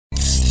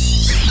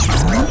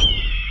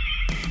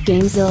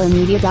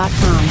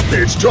GameZillaMedia.com.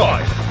 It's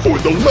time for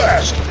the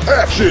Last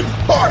Action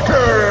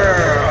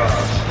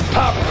Podcast!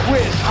 Pop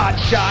quiz,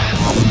 hotshot.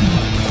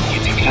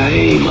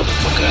 Yippee-ki-yay,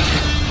 motherfucker.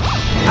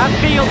 I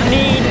feel the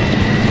need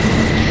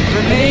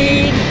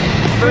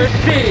for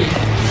speed.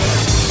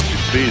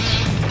 Speeds,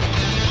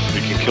 we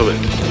can kill it.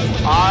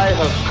 I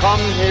have come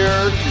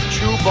here to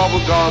chew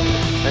bubblegum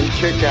and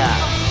kick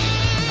ass.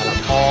 And I'm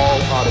all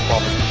out of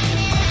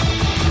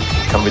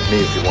bubblegum. Come with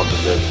me if you want to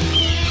live.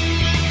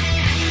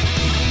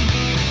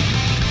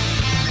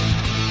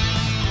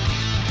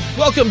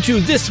 Welcome to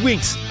this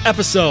week's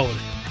episode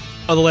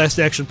of the Last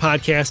Action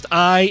Podcast.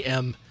 I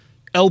am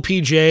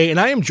LPJ, and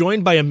I am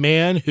joined by a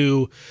man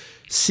who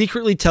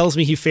secretly tells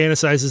me he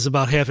fantasizes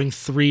about having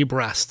 3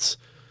 breasts.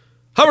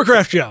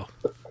 Hovercraft Joe.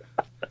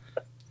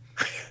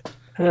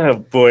 Oh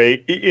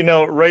boy, you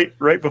know,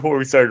 right before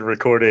we started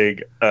recording,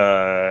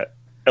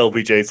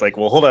 LPJ's like,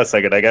 well, hold on a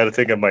second, I got to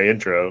think of my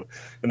intro.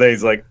 And then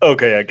he's like,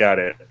 okay, I got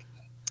it.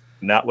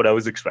 Not what I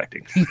was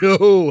expecting.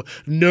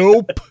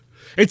 Nope.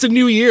 It's a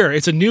new year.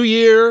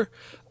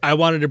 I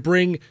wanted to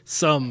bring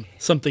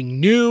something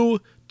new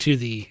to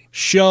the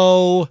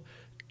show,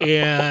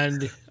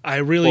 and I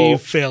really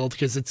failed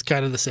because it's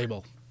kind of the same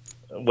old.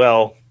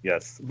 Well,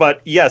 yes.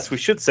 But yes, we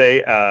should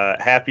say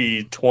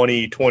happy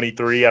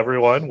 2023,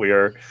 everyone. We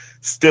are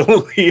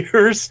still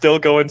here, still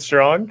going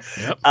strong.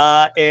 Yep.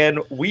 And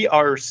we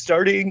are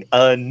starting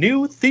a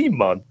new theme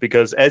month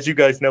because, as you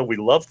guys know, we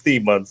love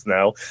theme months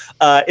now.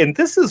 And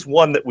this is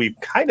one that we've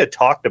kind of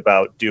talked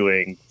about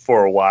doing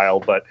for a while,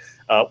 but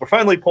we're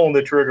finally pulling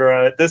the trigger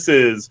on it. This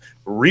is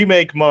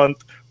remake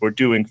month. We're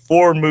doing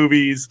 4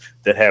 movies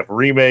that have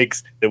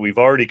remakes that we've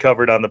already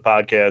covered on the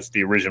podcast,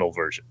 the original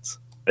versions.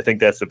 I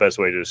think that's the best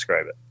way to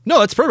describe it. No,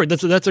 that's perfect.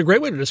 That's a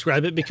great way to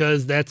describe it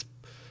because that's,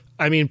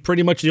 I mean,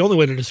 pretty much the only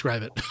way to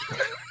describe it.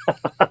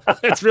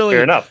 It's really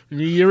fair enough.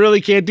 You really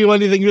can't do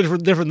anything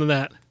different than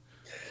that.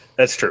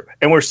 That's true.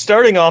 And we're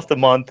starting off the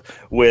month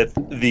with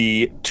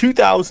the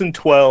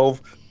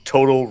 2012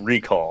 Total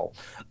Recall.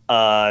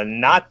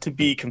 Not to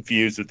be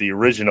confused with the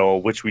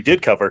original, which we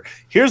did cover.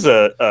 Here's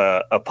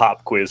a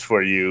pop quiz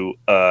for you,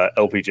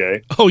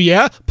 LPJ. Oh,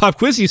 yeah? Pop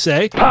quiz, you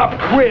say? Pop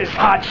quiz,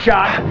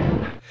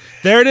 hotshot.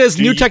 There it is.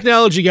 New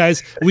technology,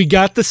 guys. We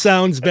got the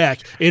sounds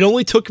back. It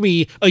only took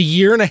me a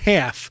year and a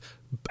half.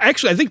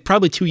 Actually, I think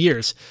probably 2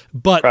 years.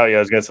 But probably, I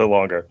was going to say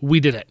longer. We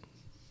did it.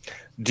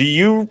 Do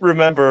you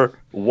remember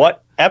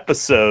what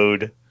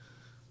episode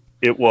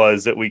it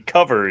was that we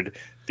covered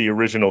the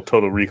original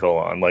Total Recall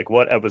on? Like,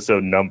 what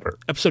episode number?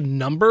 Episode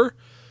number?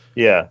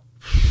 Yeah.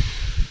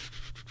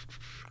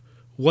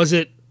 Was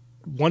it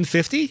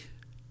 150?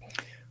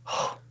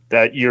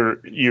 That you're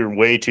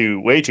way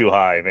too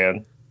high,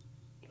 man.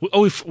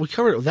 Oh, we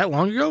covered it that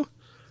long ago?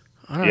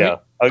 All right. Yeah.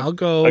 I'll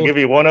go. I'll give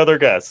you one other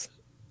guess.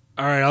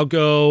 All right, I'll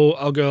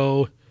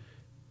go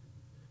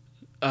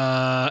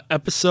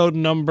episode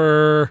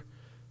number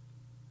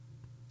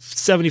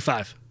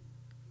 75.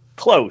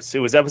 Close. It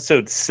was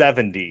episode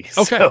 70.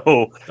 Okay. So,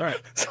 all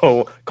right.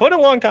 So quite a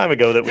long time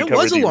ago that we covered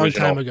the original. It was a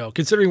long time ago,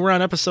 considering we're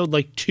on episode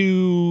like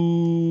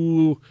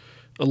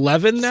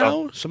 211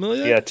 now, something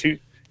like that.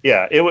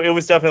 Yeah, it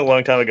was definitely a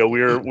long time ago.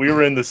 We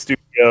were in the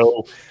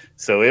studio,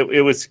 so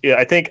it was. Yeah,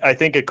 I think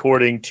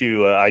according to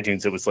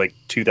iTunes, it was like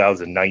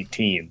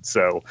 2019.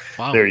 So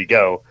wow. There you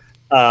go.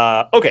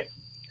 Okay.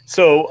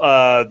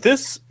 So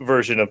this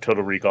version of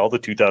Total Recall, the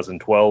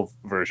 2012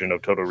 version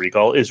of Total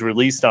Recall, is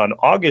released on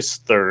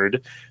August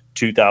 3rd,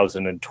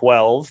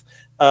 2012.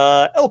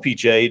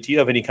 LPJ, do you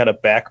have any kind of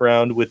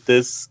background with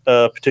this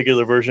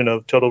particular version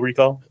of Total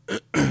Recall?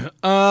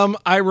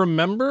 I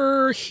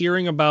remember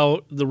hearing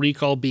about the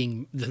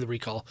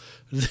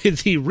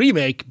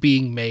remake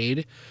being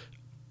made,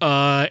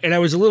 and I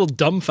was a little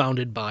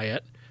dumbfounded by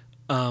it,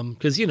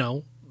 because, you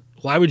know,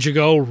 why would you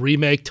go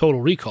remake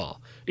Total Recall?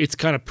 It's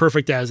kind of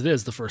perfect as it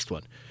is, the first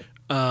one.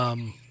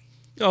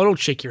 Don't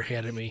shake your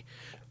hand at me.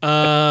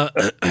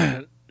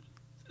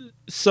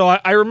 So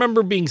I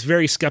remember being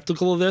very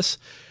skeptical of this.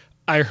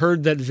 I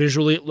heard that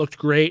visually it looked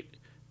great,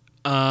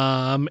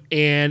 and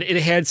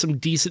it had some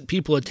decent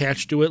people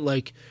attached to it,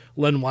 like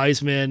Len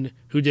Wiseman,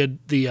 who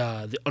did the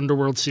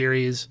Underworld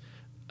series,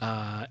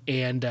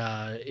 and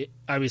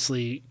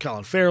obviously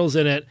Colin Farrell's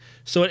in it.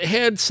 So it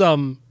had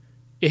some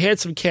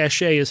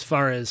cachet as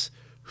far as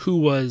who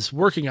was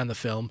working on the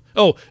film.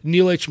 Oh,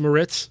 Neil H.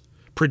 Moritz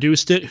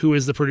produced it, who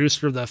is the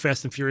producer of the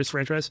Fast and Furious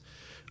franchise.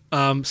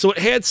 So it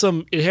had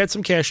some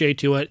cachet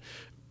to it,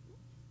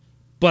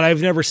 but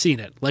I've never seen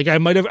it. Like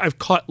I've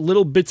caught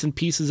little bits and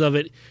pieces of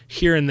it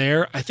here and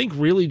there. I think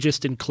really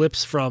just in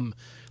clips from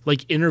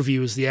like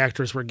interviews the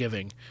actors were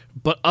giving.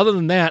 But other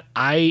than that,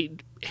 I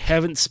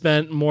haven't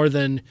spent more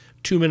than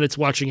 2 minutes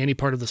watching any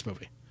part of this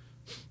movie.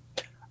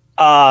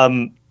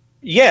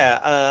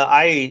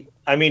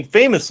 I mean,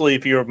 famously,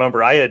 if you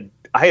remember, I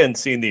hadn't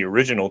seen the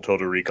original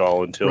Total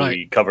Recall until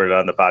we covered it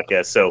on the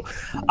podcast. So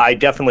I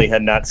definitely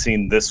had not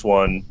seen this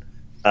one.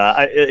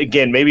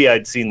 Again, maybe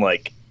I'd seen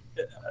like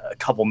a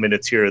couple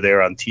minutes here or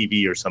there on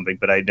TV or something,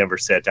 but I never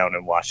sat down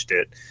and watched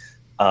it.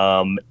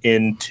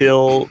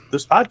 until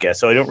this podcast.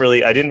 So I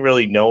didn't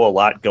really know a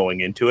lot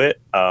going into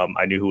it.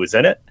 I knew who was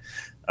in it,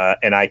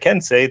 and I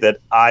can say that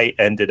I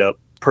ended up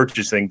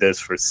purchasing this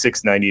for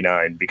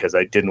 $6.99 because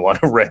I didn't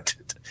want to rent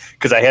it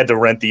because I had to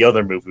rent the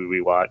other movie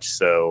we watched.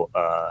 So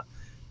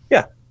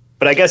yeah,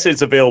 but I guess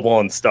it's available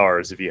on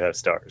Stars if you have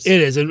Stars.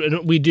 It is,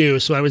 and we do.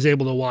 So I was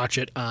able to watch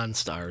it on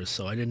Stars.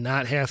 So I did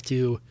not have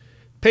to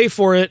pay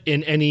for it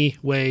in any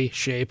way,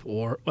 shape,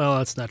 or, well,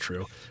 that's not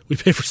true. We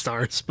pay for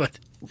Stars, but,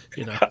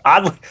 you know.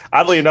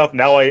 Oddly enough,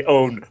 now I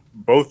own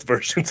both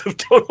versions of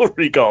Total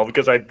Recall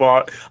because I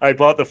bought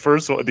the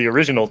first one, the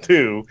original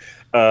two,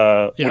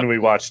 when we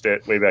watched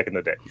it way back in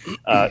the day.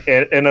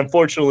 And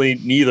unfortunately,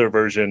 neither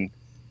version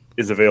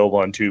is available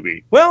on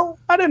Tubi. Well,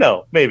 I don't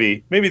know.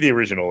 Maybe the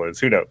original is.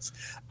 Who knows?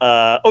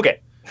 Okay.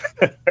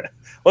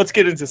 Let's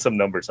get into some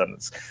numbers on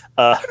this.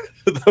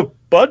 The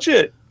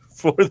budget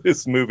for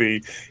this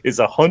movie is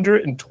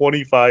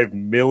 $125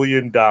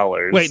 million.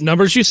 Wait,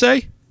 numbers you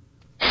say?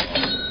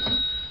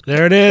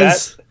 There it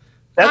is.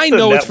 I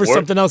know it's for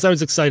something else. I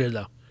was excited,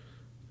 though.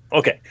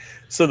 Okay.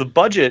 So the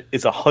budget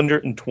is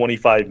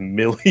 $125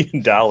 million.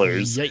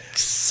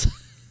 Yikes.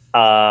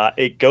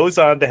 It goes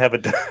on to have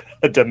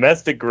a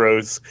domestic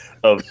gross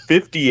of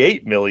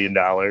 $58 million.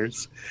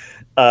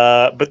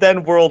 But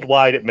then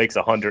worldwide, it makes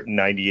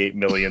 $198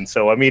 million.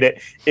 So, I mean,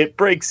 it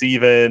breaks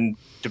even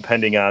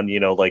depending on,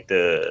 like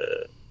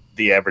the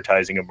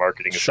advertising and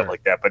marketing and stuff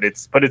like that. But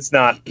it's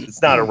not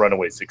a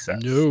runaway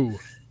success. No.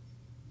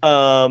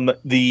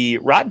 The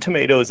Rotten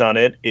Tomatoes on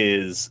it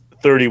is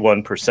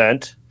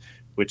 31%,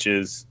 which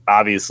is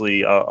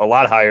obviously a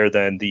lot higher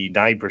than the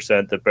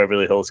 9% that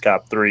Beverly Hills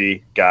Cop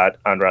 3 got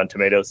on Rotten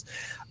Tomatoes.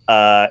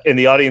 And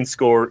the audience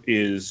score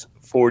is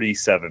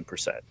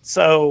 47%.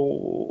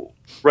 So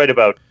right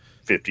about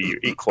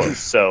 50, close.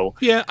 So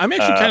yeah, I'm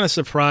actually kind of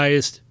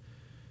surprised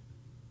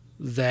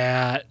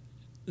that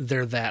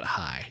they're that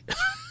high.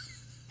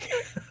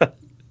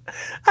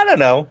 I don't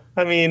know.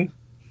 I mean,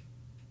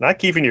 not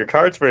keeping your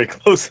cards very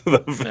close to the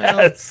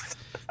vest.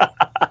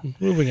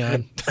 Moving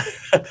on.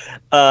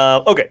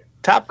 Okay.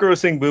 Top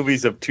grossing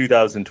movies of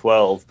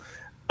 2012.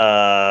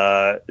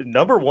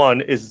 Number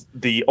one is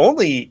the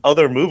only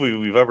other movie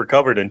we've ever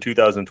covered in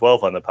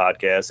 2012 on the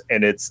podcast,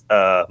 and it's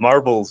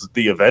Marvel's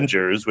The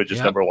Avengers, which is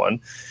number one.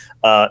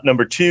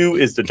 Number two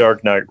is The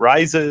Dark Knight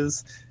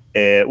Rises,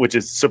 which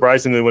is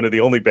surprisingly one of the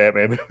only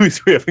Batman movies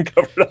we haven't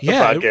covered on the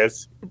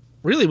podcast.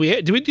 Really?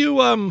 Did we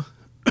do?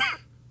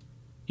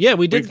 Yeah,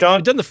 we did. We've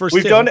done the first.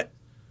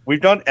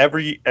 We've done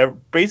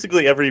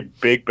basically every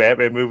big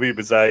Batman movie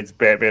besides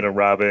Batman and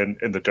Robin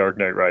and The Dark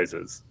Knight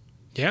Rises.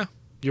 Yeah,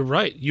 you're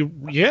right.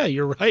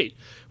 You're right.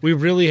 We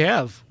really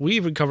have. We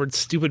even covered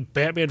stupid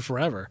Batman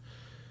Forever.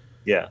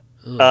 Yeah.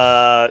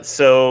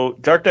 So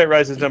Dark Knight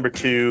Rises number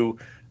two.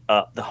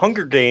 The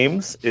Hunger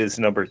Games is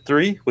number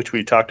three, which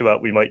we talked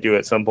about we might do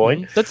at some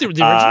point. That's the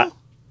original?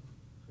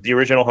 The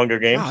original Hunger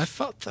Games. Wow, I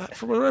felt that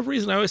for whatever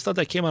reason. I always thought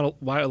that came out a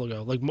while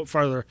ago, like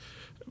farther,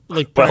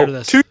 like prior to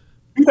this.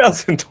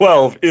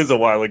 2012 is a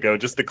while ago,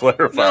 just to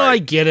clarify. No, I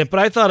get it, but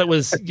I thought it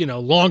was,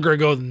 longer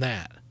ago than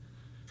that.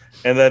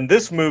 And then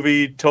this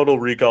movie, Total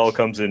Recall,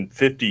 comes in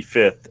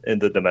 55th in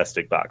the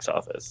domestic box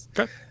office.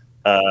 Okay.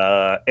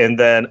 And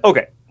then,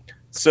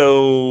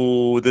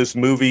 so this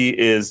movie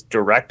is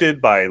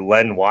directed by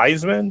Len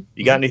Wiseman.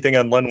 You got anything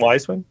on Len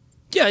Wiseman?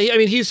 Yeah, I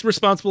mean, he's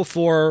responsible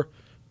for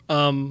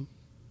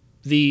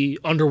the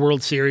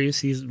Underworld series.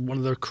 He's one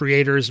of the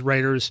creators,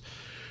 writers,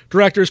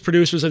 directors,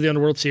 producers of the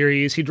Underworld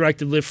series. He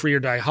directed Live Free or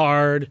Die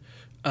Hard.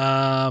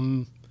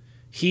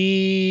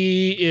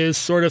 He is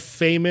sort of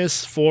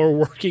famous for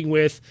working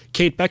with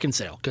Kate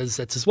Beckinsale because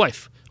that's his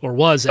wife, or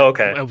was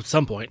at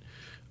some point.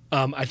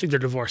 I think they're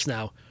divorced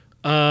now.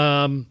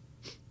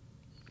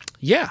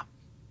 Yeah.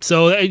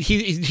 So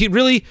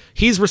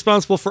he's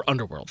responsible for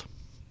Underworld.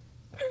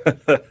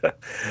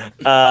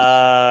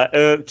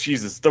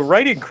 Jesus, the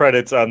writing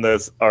credits on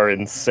this are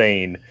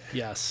insane.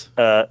 Yes.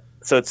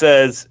 So it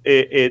says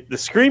the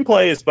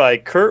screenplay is by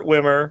Kurt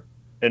Wimmer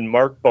and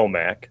Mark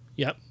Bomack.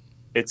 Yep.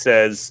 It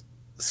says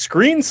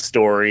screen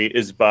story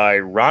is by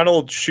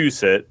Ronald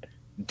Shusett,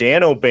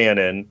 Dan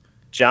O'Bannon,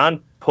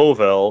 John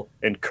Povell,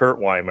 and Kurt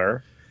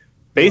Weimer.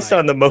 Based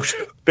on the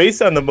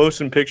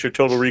motion picture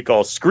Total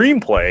Recall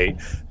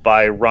screenplay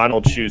by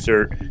Ronald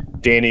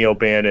Shusett, Danny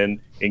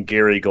O'Bannon, and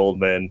Gary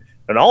Goldman.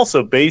 And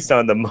also based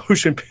on the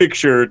motion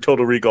picture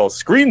Total Recall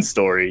screen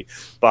story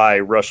by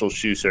Russell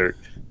Shusett,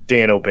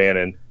 Dan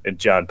O'Bannon, and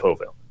John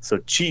Povell. So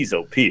cheese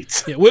o'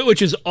 Pete's. Yeah,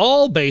 which is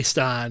all based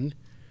on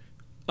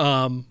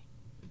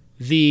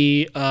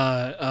the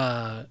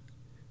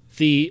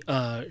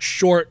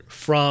short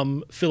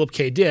from Philip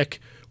K. Dick,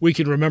 We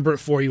Can Remember It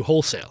For You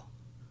Wholesale.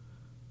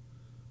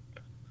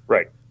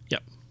 Right.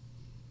 Yep.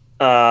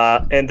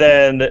 And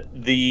then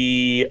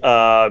the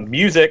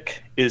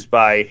music is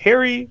by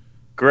Harry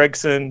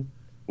Gregson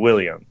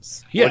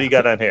Williams. Yeah. What do you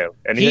got on him?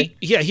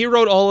 He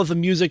wrote all of the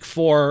music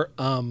for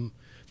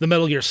the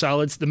Metal Gear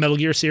Solids, the Metal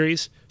Gear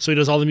series. So he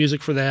does all the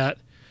music for that.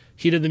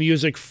 He did the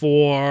music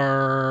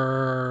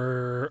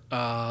for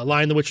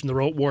Lion, the Witch, and the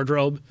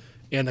Wardrobe,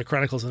 and the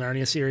Chronicles of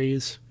Narnia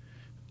series.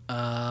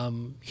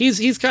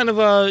 He's kind of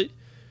a,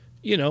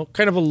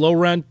 kind of a low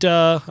rent.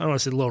 I don't want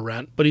to say low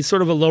rent, but he's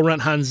sort of a low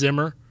rent Hans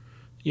Zimmer.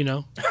 He's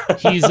low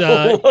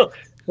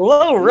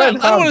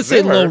rent. I don't want to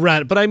say low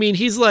rent, but I mean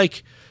he's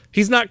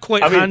not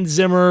quite Hans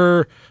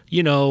Zimmer.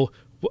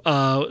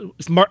 Alan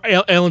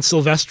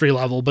Silvestri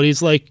level, but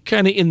he's like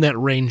kind of in that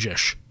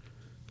range-ish.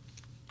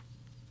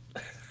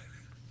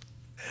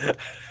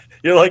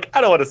 You're like,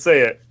 I don't want to say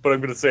it, but I'm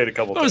going to say it a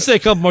couple times. I'm going to say a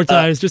couple more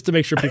times just to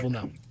make sure people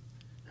know.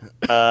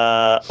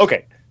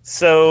 Okay.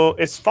 So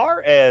as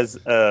far as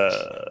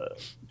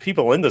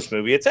people in this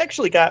movie, it's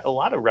actually got a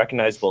lot of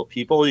recognizable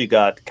people. You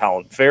got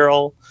Colin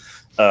Farrell,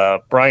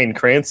 Bryan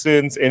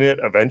Cranston's in it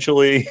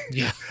eventually.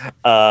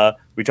 Yeah.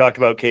 We talked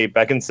about Kate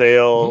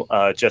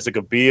Beckinsale,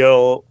 Jessica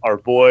Biel, our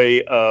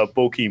boy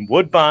Bokeem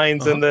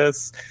Woodbine's in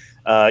this.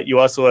 You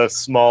also have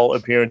small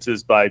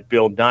appearances by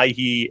Bill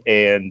Nighy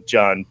and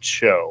John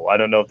Cho. I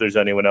don't know if there's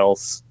anyone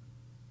else.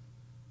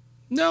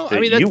 No,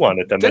 you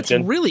wanted to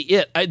mention. That's really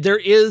it. There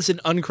is an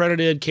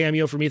uncredited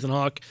cameo from Ethan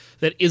Hawke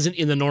that isn't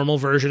in the normal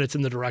version. It's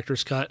in the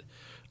director's cut,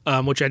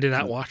 which I did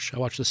not watch. I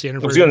watched the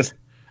standard version.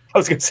 I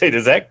was going to say,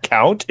 does that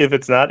count if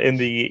it's not in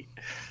the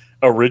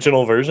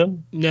original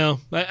version? No,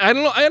 I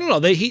don't know. I don't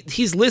know.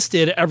 He's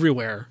listed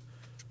everywhere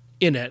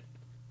in it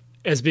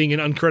as being an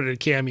uncredited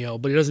cameo,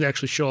 but he doesn't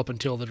actually show up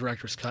until the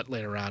director's cut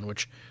later on,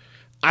 which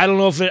I don't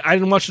know if I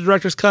didn't watch the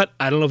director's cut.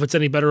 I don't know if it's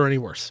any better or any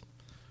worse.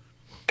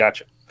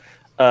 Gotcha.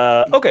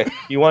 Okay,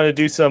 you want to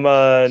do some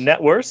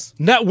net worths?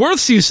 Net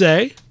worths, you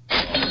say?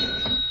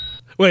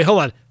 Wait,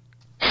 hold on.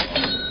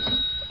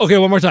 Okay,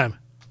 one more time.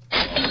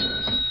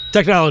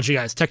 Technology,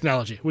 guys.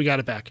 Technology. We got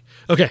it back.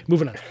 Okay,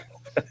 moving on.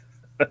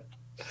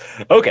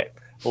 Okay,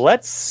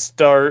 let's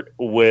start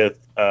with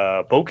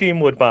Bokeem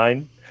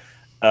Woodbine.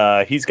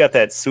 He's got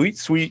that sweet,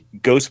 sweet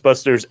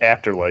Ghostbusters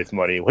Afterlife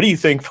money. What do you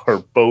think for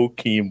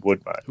Bokeem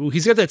Woodbine? Ooh,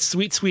 he's got that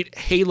sweet, sweet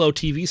Halo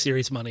TV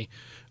series money.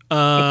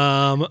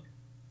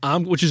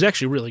 Which is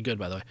actually really good,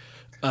 by the way.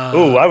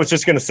 I was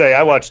just going to say,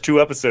 I watched 2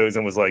 episodes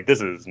and was like,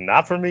 this is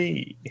not for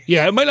me.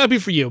 Yeah, it might not be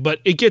for you, but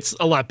it gets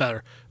a lot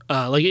better.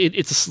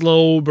 It's a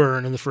slow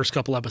burn in the first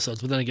couple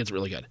episodes, but then it gets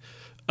really good.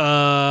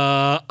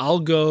 I'll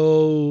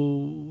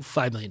go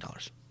 $5 million.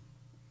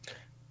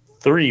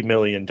 $3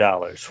 million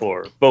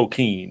for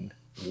Bokeem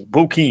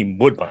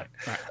Woodbine.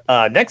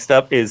 Right. Next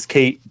up is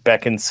Kate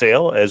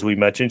Beckinsale. As we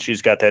mentioned,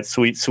 she's got that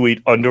sweet,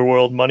 sweet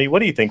underworld money. What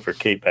do you think for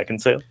Kate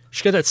Beckinsale?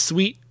 She's got that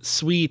sweet,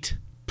 sweet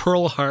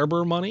Pearl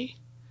Harbor money,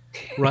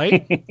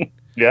 right?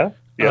 Yeah.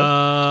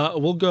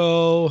 We'll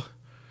go.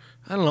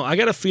 I don't know. I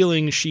got a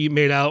feeling she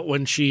made out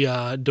when she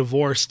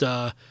divorced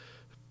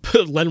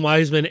Len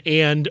Wiseman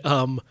and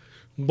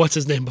what's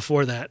his name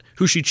before that,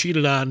 who she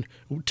cheated on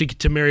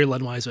to marry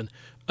Len Wiseman.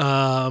 You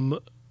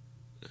don't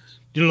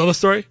know the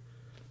story?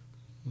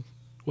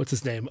 What's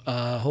his name?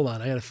 Hold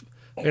on. I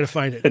gotta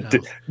find it now.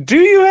 Do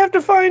you have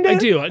to find it? I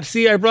do.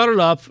 See, I brought it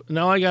up.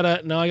 Now I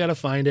gotta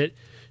find it.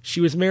 She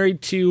was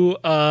married to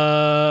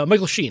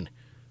Michael Sheen.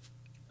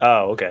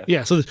 Oh, okay.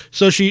 Yeah,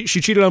 so she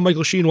cheated on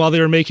Michael Sheen while they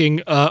were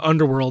making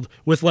Underworld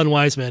with Len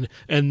Wiseman,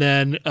 and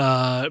then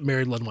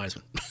married Len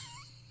Wiseman.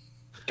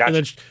 Gotcha. And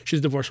then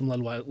she's divorced from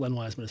Len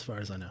Wiseman, as far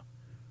as I know.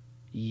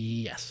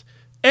 Yes.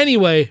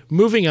 Anyway,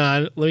 moving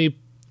on. Let me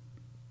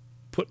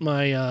put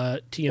my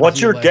TMZ.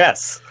 What's your away.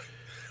 guess?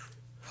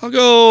 I'll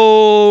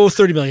go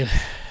 $30 million.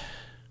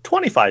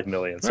 $25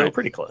 million. So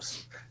pretty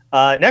close.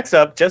 Next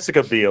up,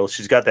 Jessica Biel.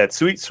 She's got that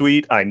sweet,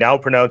 sweet, I now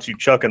pronounce you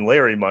Chuck and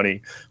Larry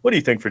money. What do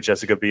you think for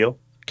Jessica Biel?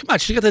 Come on,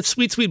 she's got that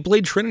sweet, sweet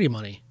Blade Trinity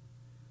money.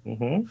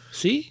 Mm-hmm.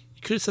 See?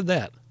 You could have said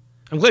that.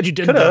 I'm glad you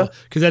didn't, though,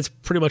 because that's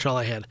pretty much all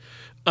I had.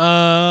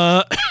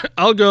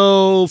 I'll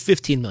go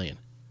 $15 million.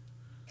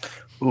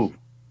 Ooh,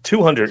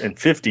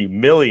 $250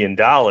 million.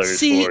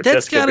 See, for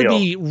that's got to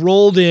be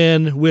rolled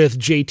in with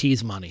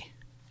JT's money.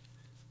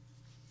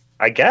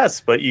 I guess,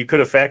 but you could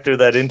have factored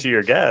that into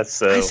your guess.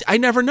 So I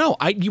never know.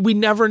 We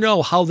never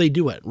know how they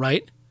do it,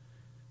 right?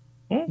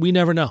 We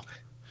never know.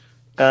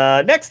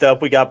 Next up,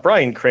 we got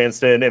Bryan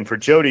Cranston, and for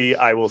Jody,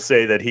 I will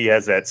say that he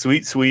has that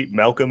sweet, sweet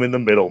Malcolm in the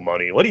Middle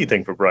money. What do you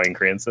think for Bryan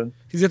Cranston?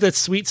 He's got that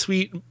sweet,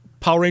 sweet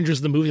Power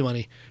Rangers the movie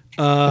money,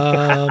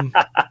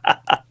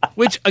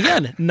 which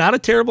again, not a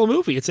terrible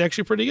movie. It's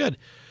actually pretty good.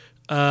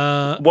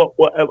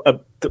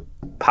 The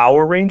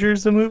Power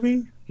Rangers the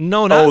movie?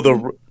 No, not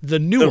the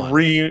new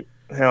one.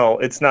 Hell,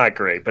 it's not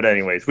great, but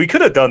anyways, we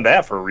could have done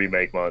that for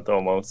remake month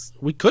almost.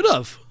 We could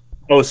have.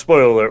 Oh,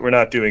 spoiler alert, we're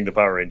not doing the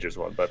Power Rangers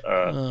one, but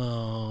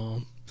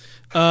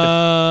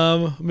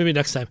maybe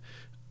next time.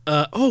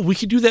 We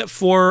could do that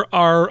for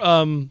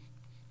our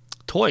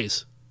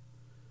toys.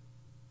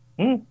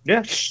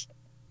 Yeah.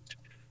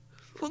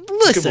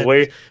 Listen,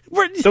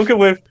 don't give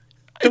away.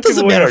 It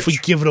doesn't matter if we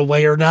give it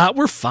away or not.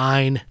 We're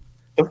fine.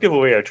 Don't give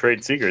away our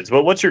trade secrets.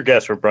 But what's your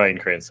guess for Bryan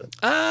Cranston?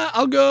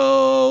 I'll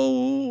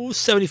go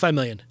 $75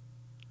 million.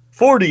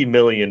 $40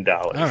 million.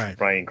 All right.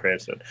 Bryan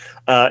Cranston.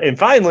 And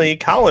finally,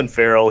 Colin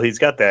Farrell. He's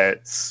got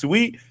that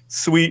sweet,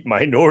 sweet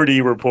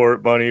Minority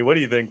Report money. What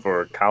do you think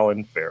for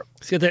Colin Farrell?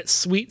 He's got that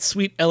sweet,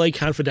 sweet LA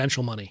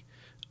Confidential money.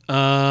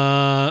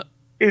 Uh,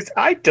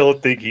 I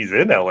don't think he's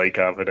in LA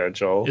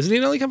Confidential. Isn't he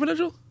in LA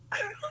Confidential?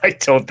 I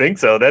don't think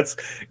so. That's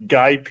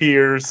Guy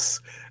Pearce,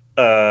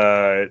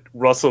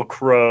 Russell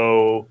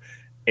Crowe,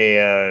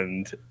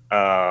 and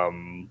I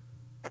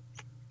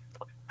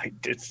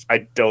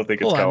don't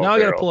think it's Hold on, Colin now I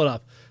Farrell. gotta pull it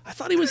up. I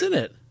thought he was in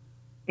it.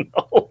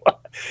 No.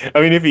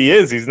 I mean, if he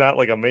is, he's not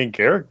like a main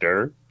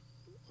character.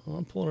 Well,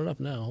 I'm pulling it up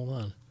now. Hold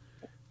on.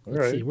 All Let's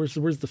right. see. Where's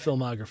the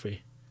filmography?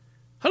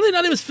 How do they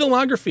not have his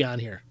filmography on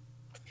here?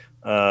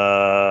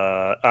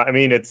 I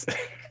mean, it's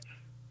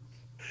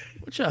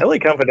What's up? LA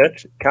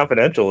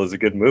Confidential is a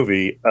good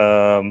movie.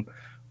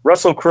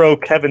 Russell Crowe,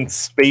 Kevin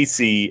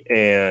Spacey,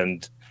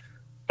 and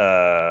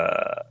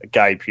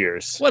Guy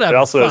Pearce. Whatever. It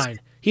also fine. has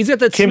He's got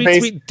that Kim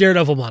sweet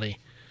Daredevil money.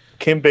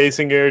 Kim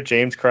Basinger,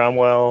 James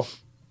Cromwell.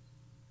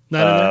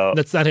 Not in there?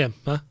 That's not him,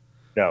 huh?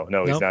 No,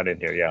 he's Nope. not in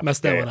here. Yeah,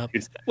 Messed that Yeah, one up.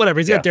 he's- Whatever.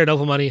 He's yeah. got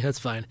Daredevil money. That's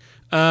fine.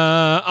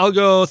 I'll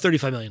go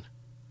 $35 million.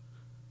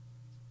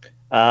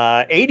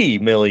 $80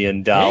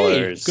 million.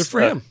 Hey, good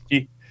for him.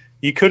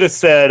 You could have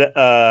said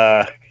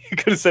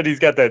he's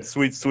got that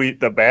sweet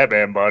the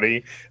Batman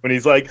buddy when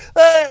he's like,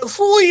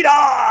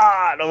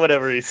 sweetheart, or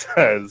whatever he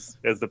says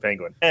as the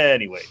Penguin.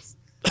 Anyways,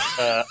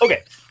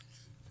 okay.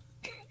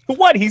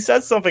 What? He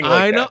says something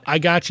like I know. that. I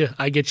got you.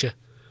 I get you.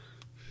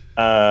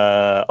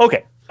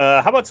 Okay.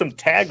 How about some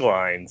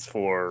taglines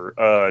for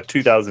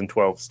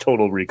 2012's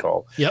Total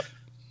Recall? Yep.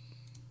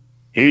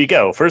 Here you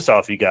go. First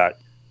off, you got,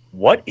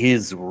 what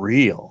is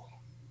real?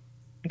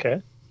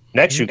 Okay.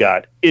 Next, you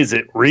got, is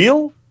it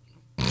real?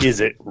 Is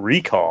it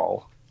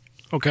recall?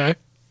 Okay.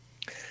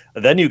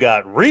 Then you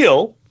got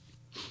real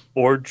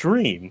or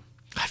dream.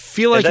 I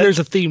feel like then- there's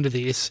a theme to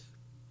these.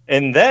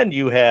 And then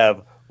you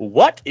have,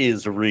 what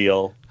is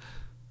real?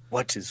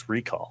 What is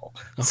recall?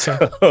 Okay.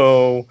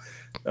 So,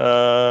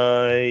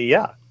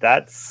 yeah,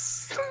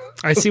 that's.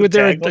 I see what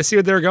they're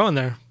going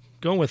there.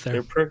 Going with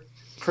there. They're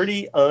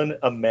pretty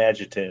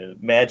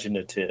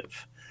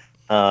imaginative.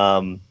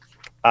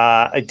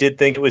 I did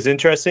think it was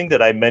interesting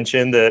that I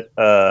mentioned that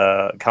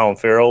Colin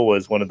Farrell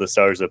was one of the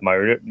stars of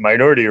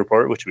Minority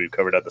Report, which we've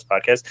covered on this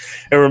podcast.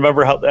 And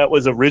remember how that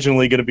was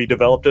originally going to be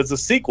developed as a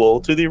sequel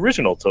to the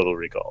original Total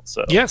Recall.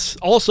 So Yes,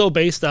 also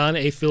based on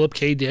a Philip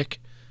K. Dick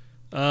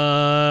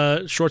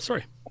short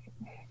story.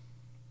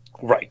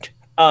 right.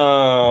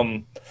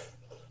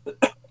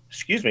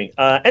 Excuse me.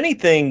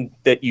 Anything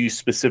that you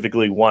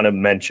specifically want to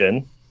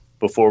mention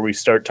before we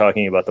start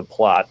talking about the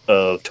plot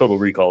of Total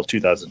Recall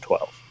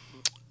 2012?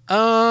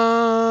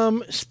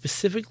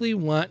 Specifically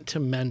want to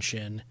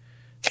mention.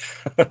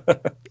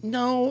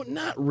 No,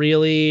 not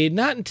really.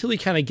 Not until we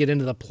kind of get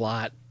into the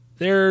plot.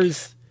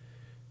 There's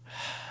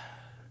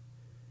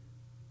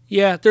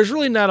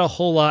really not a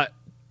whole lot.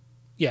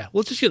 Yeah,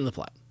 let's just get in the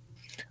plot.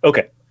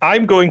 Okay.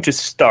 I'm going to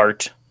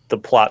start the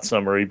plot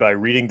summary by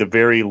reading the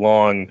very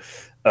long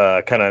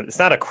it's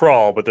not a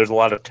crawl, but there's a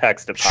lot of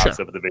text that pops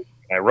up at the beginning.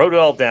 I wrote it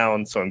all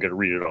down, so I'm going to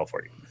read it all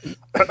for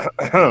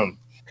you.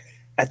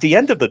 At the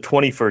end of the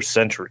 21st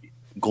century,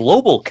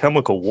 global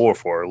chemical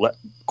warfare left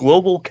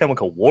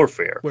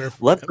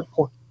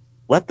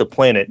the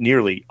planet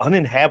nearly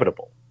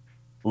uninhabitable.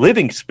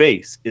 Living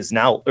space is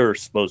now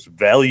Earth's most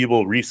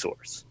valuable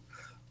resource.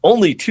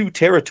 Only two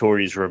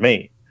territories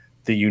remain: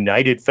 the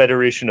United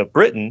Federation of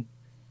Britain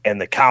and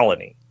the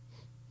colony.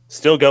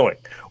 Still going.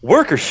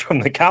 Workers from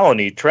the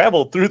colony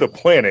travel through the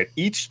planet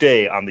each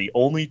day on the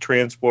only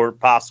transport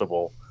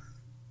possible,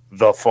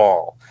 the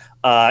Fall.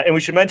 And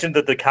we should mention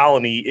that the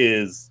colony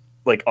is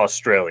like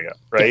Australia,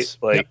 right? Yes.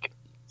 Yep.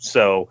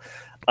 So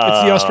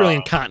It's the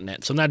Australian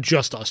continent, so not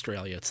just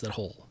Australia. It's that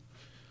whole.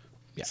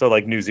 Yeah. So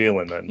like New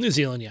Zealand then. New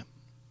Zealand, yeah.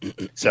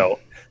 So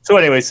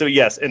anyway, so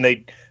yes, and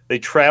they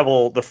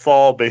travel. The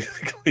Fall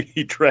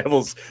basically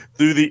travels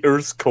through the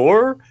Earth's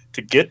core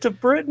to get to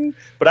Britain,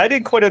 but I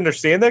didn't quite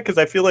understand that because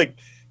I feel like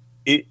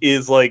it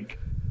is like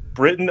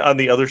Britain on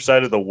the other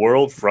side of the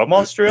world from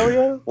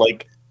Australia,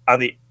 like on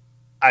the.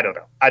 I don't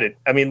know.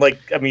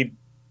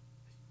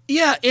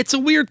 Yeah, it's a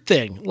weird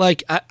thing.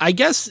 Like, I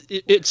guess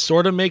it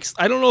sort of makes.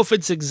 I don't know if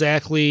it's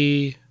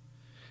exactly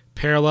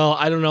parallel.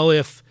 I don't know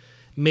if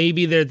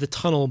maybe the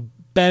tunnel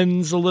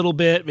bends a little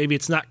bit. Maybe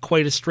it's not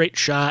quite a straight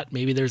shot.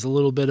 Maybe there's a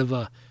little bit of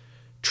a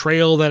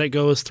trail that it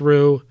goes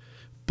through.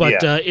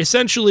 But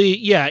essentially,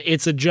 yeah,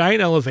 it's a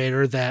giant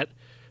elevator that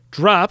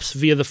drops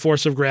via the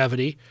force of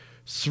gravity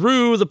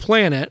through the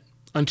planet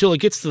until it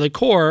gets to the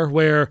core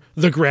where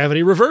the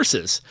gravity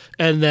reverses.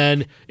 And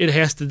then it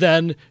has to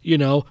then,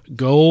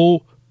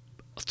 go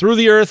through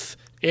the Earth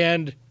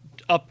and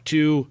up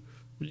to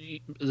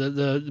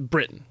the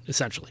Britain,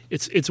 essentially.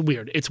 It's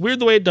weird. It's weird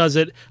the way it does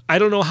it. I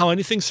don't know how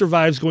anything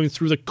survives going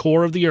through the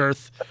core of the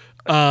Earth.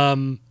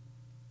 There's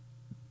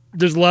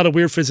a lot of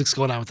weird physics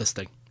going on with this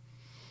thing.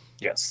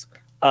 Yes.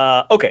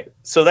 Okay,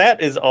 so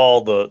that is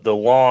all the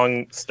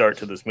long start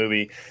to this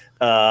movie.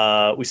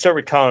 We start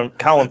with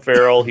Colin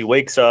Farrell. He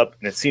wakes up,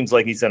 and it seems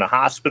like he's in a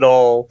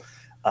hospital.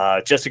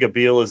 Jessica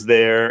Biel is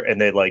there, and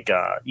they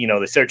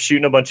they start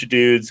shooting a bunch of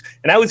dudes.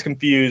 And I was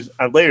confused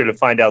later to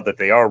find out that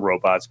they are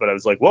robots, but I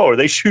was like, whoa, are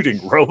they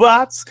shooting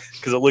robots?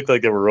 Because it looked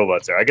like there were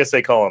robots there. I guess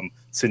they call them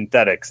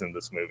synthetics in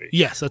this movie.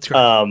 Yes, that's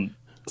correct.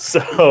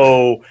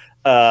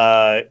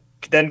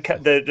 Then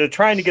they're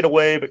trying to get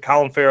away, but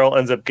Colin Farrell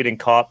ends up getting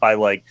caught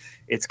by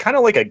it's kind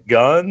of like a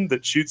gun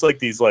that shoots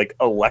these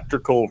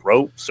electrical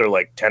ropes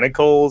or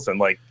tentacles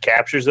and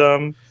captures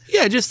them.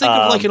 Yeah, just think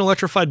of an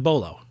electrified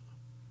bolo.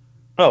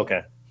 Oh,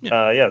 okay.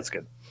 Yeah, that's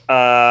good.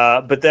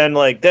 But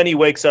then he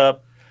wakes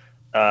up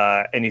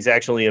and he's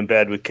actually in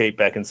bed with Kate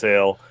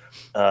Beckinsale,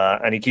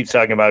 and he keeps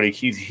talking about he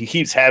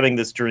keeps having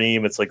this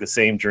dream. It's the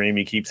same dream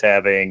he keeps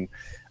having.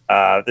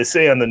 They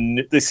see on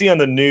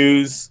the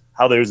news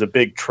how there's a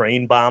big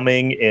train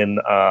bombing in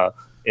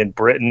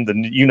Britain,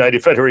 the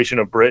United Federation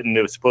of Britain.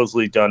 It was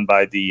supposedly done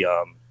by the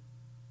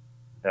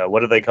what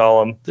do they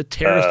call them? The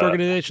terrorist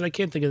organization. I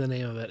can't think of the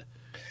name of it.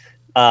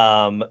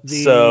 I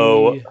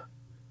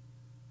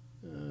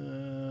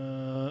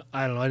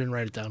don't know. I didn't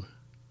write it down.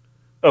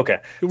 Okay.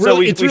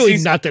 It's really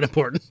not that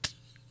important.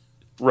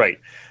 Right.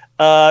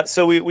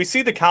 So we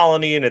see the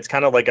colony, and it's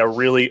kind of like a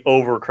really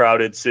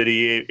overcrowded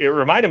city. It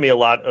reminded me a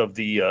lot of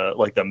the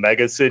the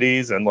mega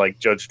cities and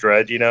Judge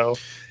Dredd,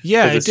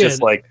 Yeah, it's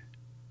just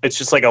it's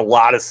just a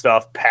lot of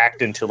stuff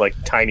packed into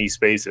tiny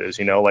spaces,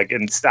 and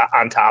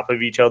on top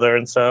of each other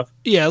and stuff.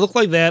 Yeah, it looked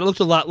like that. It looked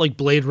a lot like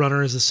Blade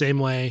Runner is the same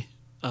way.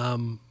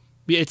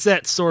 It's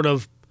that sort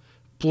of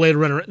Blade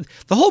Runner.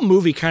 The whole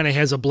movie kind of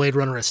has a Blade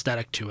Runner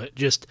aesthetic to it,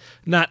 just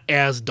not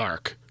as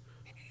dark.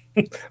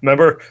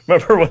 Remember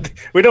what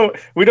we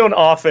don't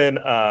often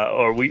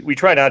or we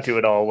try not to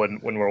at all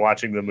when we're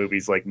watching the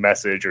movies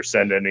message or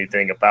send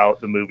anything about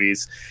the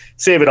movies.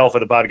 Save it all for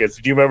the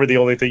podcast. Do you remember the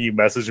only thing you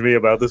messaged me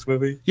about this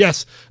movie?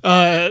 Yes.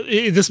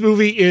 This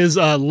movie is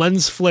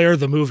Lens Flare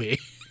the movie.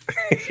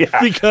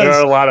 Yeah, because there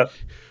are a lot of.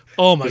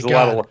 Oh my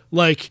god!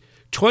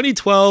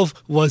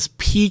 2012 was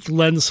peak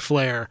lens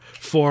flare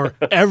for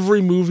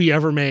every movie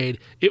ever made.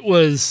 It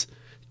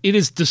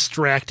is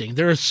distracting.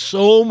 There is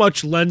so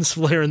much lens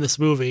flare in this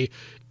movie.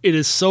 It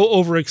is so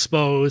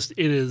overexposed.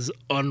 It is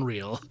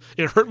unreal.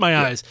 It hurt my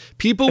eyes.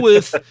 People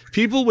with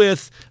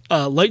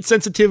light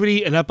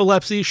sensitivity and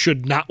epilepsy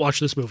should not watch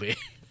this movie.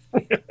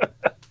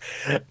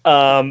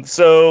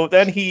 So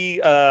then we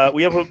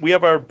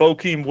have our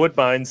Bokeem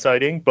Woodbine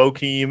sighting.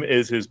 Bokeem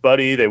is his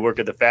buddy. They work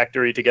at the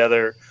factory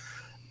together.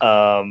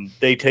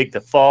 They take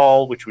the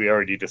fall, which we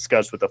already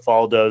discussed what the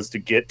fall does, to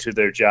get to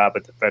their job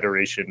at the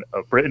Federation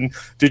of Britain.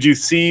 Did you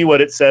see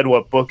what it said,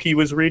 what book he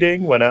was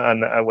reading when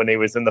he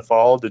was in the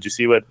fall? Did you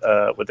see what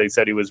they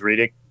said he was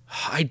reading?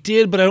 I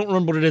did, but I don't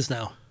remember what it is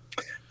now.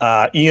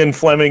 Ian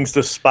Fleming's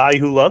The Spy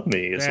Who Loved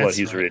Me is what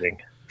he's reading.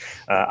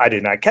 I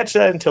did not catch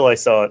that until I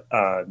saw it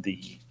on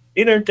the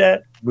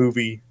Internet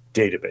Movie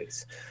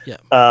Database.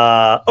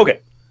 Yeah. Okay.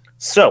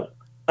 So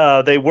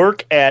they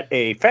work at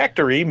a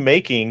factory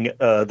making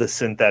the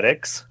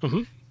synthetics.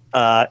 Mm-hmm.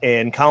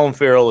 And Colin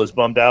Farrell is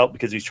bummed out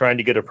because he's trying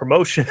to get a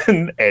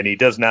promotion and he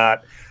does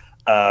not.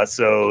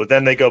 So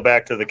then they go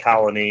back to the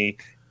colony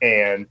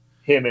and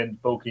him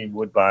and Bokeem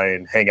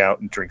Woodbine hang out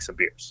and drink some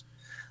beers.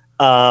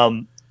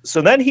 So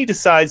then he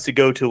decides to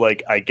go to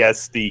I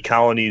guess the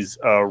colony's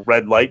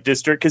red light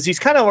district, because he's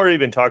kind of already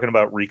been talking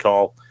about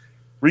recall.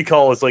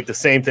 Recall is the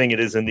same thing it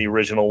is in the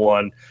original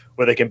one,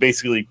 where they can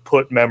basically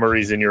put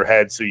memories in your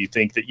head so you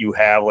think that you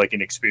have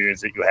an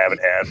experience that you haven't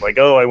had.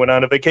 Oh, I went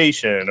on a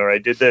vacation, or I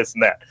did this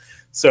and that.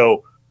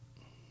 So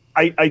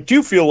I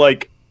do feel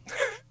like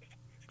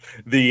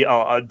the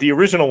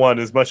original one,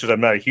 as much as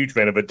I'm not a huge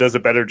fan of it, does a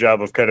better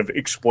job of kind of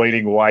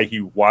explaining why he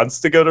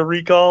wants to go to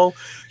recall.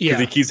 Because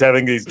he keeps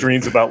having these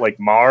dreams about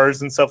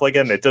Mars and stuff like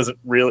that. And it doesn't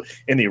really,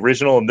 in the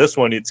original, in this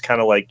one, it's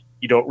kind of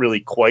you don't really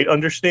quite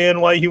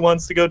understand why he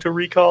wants to go to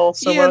recall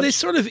so much. They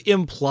sort of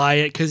imply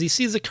it because he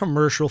sees a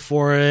commercial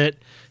for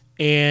it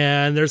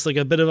and there's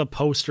a bit of a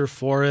poster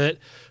for it,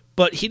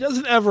 but he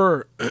doesn't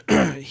ever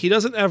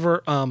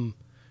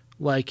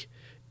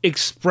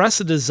express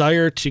a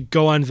desire to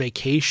go on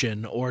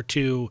vacation or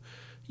to,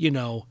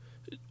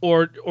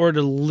 or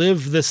to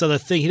live this other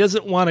thing. He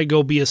doesn't want to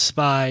go be a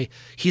spy.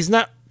 He's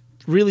not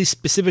really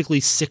specifically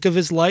sick of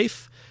his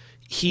life.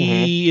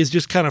 He is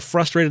just kind of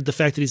frustrated at the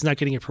fact that he's not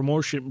getting a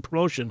promotion.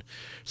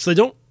 So they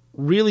don't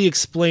really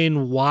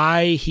explain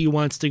why he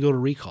wants to go to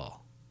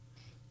recall.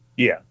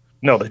 Yeah.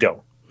 No, they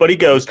don't. But he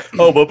goes.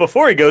 Oh, but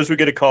before he goes, we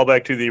get a call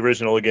back to the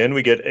original again.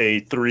 We get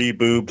a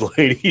 3-boob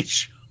lady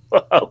show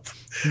up,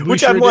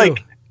 which I'm do.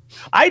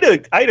 I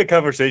had a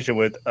conversation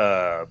with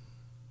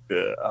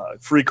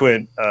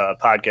frequent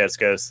podcast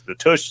guest, the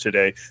Tush,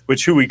 today,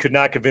 who we could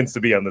not convince to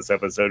be on this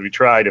episode. We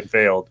tried and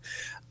failed.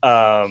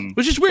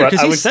 Which is weird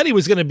because he said he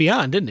was going to be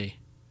on, didn't he?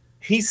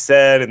 he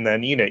said, and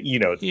then he's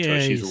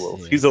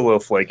a little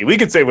flaky. We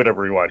can say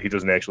whatever we want. He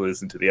doesn't actually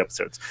listen to the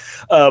episodes,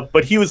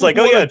 but he was like,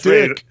 "Oh yeah, it's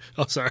rated."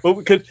 Oh, sorry. Well,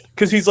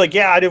 because he's like,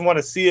 "Yeah, I didn't want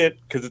to see it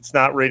because it's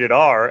not rated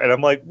R," and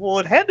I'm like, "Well,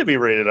 it had to be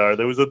rated R.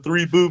 There was a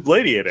 3-boob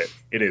lady in it.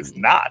 It is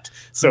not.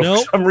 So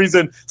Nope.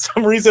 for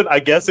some reason, I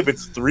guess if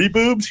it's 3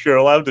 boobs, you're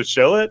allowed to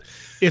show it.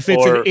 If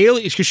it's an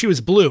alien, because she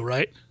was blue,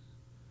 right?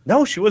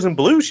 No, she wasn't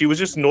blue. She was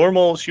just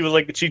normal. She was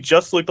like, she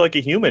just looked like a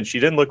human. She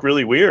didn't look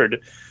really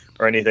weird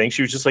or anything.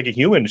 She was just like a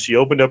human. She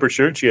opened up her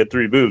shirt. She had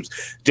 3 boobs.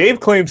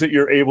 Dave claims that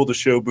you're able to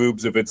show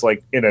boobs if it's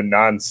like in a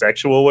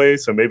non-sexual way.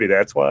 So maybe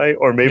that's why,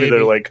 or maybe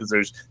they're like, because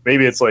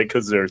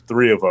there are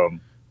 3 of them.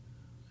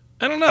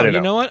 I don't know. You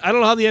know what? I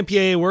don't know how the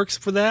MPAA works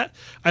for that.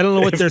 I don't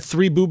know what their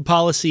 3 boob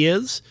policy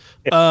is.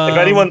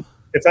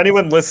 If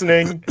anyone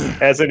listening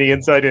has any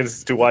insight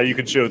as to why you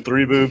can show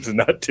 3 boobs and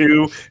not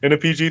 2 in a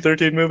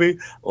PG-13 movie,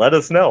 let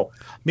us know.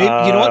 Maybe,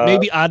 you know what?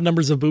 Maybe odd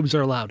numbers of boobs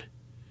are allowed.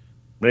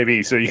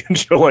 Maybe so you can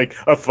show like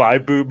a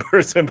 5 boob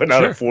person, but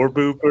not a 4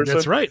 boob person.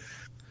 That's right.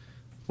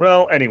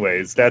 Well,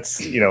 anyways,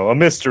 that's a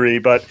mystery.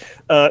 But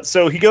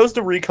so he goes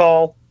to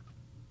recall,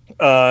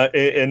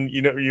 and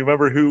you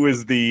remember who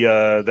is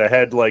the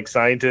head like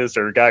scientist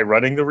or guy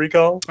running the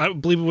recall? I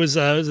believe it was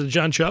it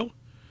John Cho?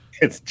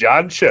 It's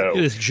John Cho.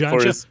 It is John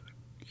Cho.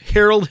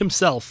 Harold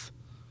himself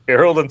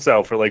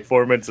for like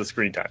 4 minutes of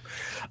screen time.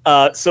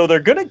 So they're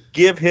going to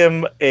give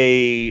him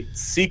a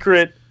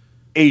secret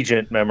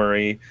agent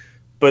memory,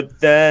 but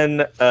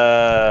then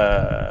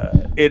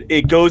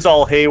it goes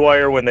all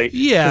haywire when they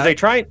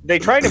try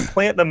to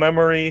implant the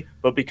memory,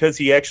 but because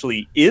he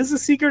actually is a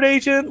secret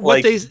agent,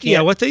 what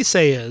they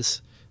say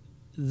is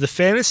the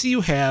fantasy you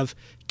have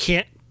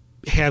can't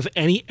have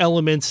any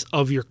elements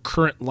of your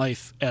current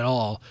life at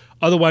all.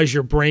 Otherwise,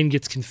 your brain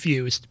gets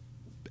confused,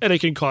 and it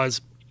can cause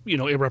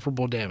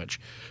irreparable damage.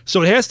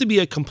 So it has to be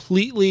a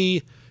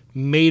completely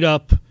made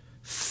up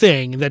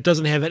thing that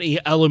doesn't have any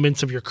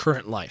elements of your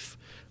current life.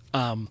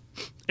 And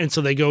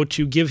so they go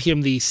to give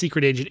him the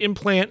secret agent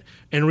implant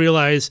and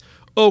realize,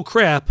 oh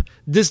crap,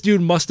 this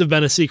dude must have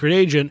been a secret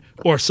agent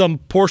or some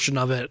portion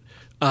of it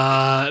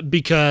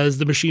because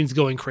the machine's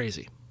going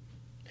crazy.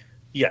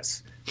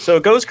 Yes. So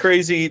it goes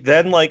crazy.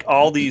 Then like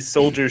all these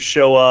soldiers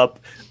show up.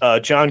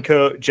 John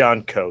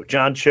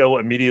Cho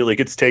immediately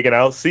gets taken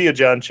out. See ya,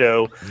 John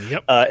Cho.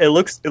 Yep. It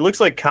looks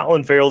like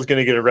Colin Farrell's going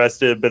to get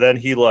arrested, but then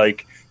he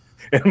like,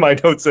 and my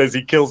note says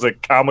he kills a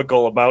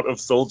comical amount of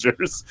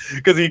soldiers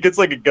because he gets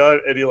like a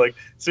gun and he like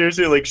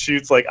seriously like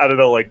shoots like, I don't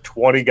know, like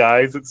 20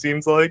 guys. It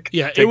seems like.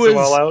 Yeah, takes them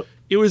all out.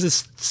 It was a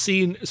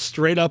scene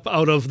straight up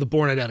out of The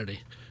Bourne Identity.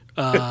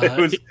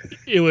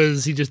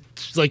 He just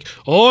like,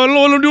 oh, I don't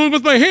know what I'm doing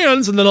with my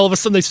hands, and then all of a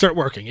sudden they start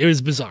working. It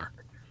was bizarre.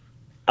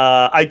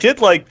 I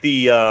did like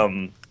the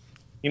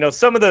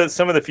some of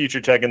the future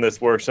tech in this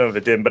worked, some of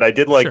it didn't, but I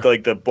did like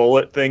the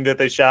bullet thing that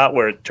they shot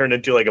where it turned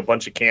into like a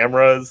bunch of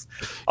cameras.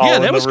 Yeah,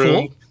 that was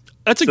cool.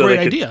 That's a great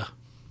idea.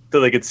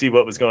 So they could see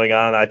what was going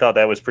on. I thought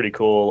that was pretty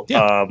cool.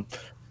 Yeah.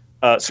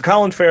 So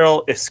Colin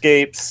Farrell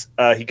escapes.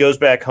 He goes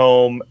back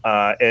home,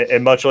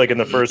 and much like in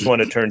the first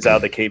one, it turns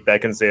out that Kate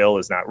Beckinsale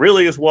is not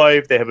really his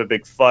wife. They have a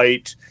big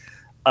fight,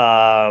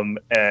 and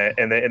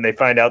they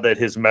find out that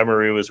his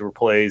memory was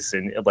replaced.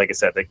 And like I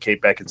said, that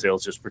Kate Beckinsale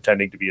is just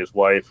pretending to be his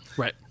wife.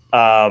 Right.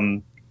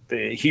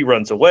 He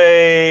runs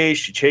away.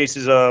 She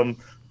chases him.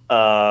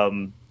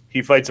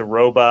 He fights a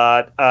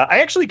robot.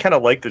 I actually kind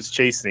of like this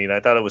chase scene. I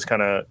thought it was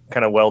kind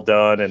of well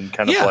done and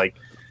kind of like.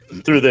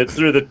 Through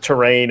the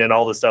terrain and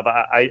all this stuff,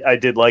 I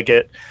did like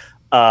it.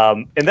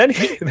 And then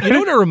you know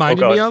what it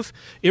reminded me of?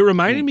 It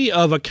reminded me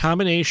of a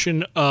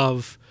combination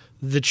of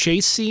the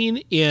chase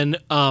scene in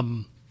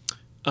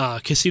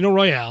Casino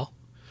Royale,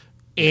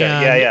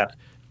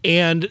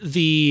 and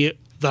the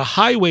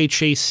highway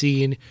chase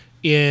scene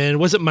in,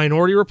 was it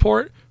Minority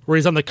Report, where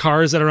he's on the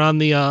cars that are on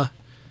the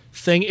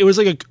thing. It was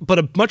like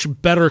a much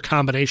better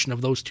combination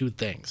of those two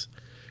things.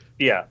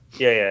 Yeah.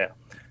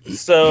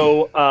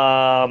 So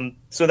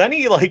then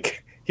he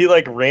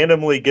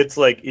randomly gets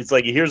it's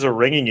like he hears a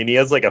ringing and he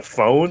has like a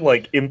phone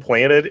like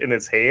implanted in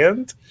his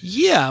hand.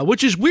 Yeah,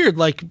 which is weird.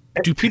 Like,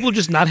 do people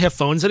just not have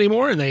phones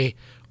anymore and they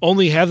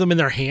only have them in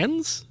their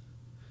hands?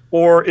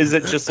 Or is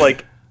it just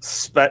like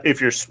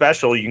if you're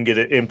special, you can get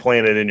it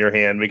implanted in your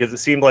hand? Because it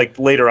seemed like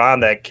later on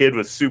that kid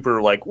was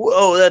super like,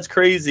 whoa, that's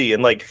crazy.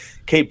 And like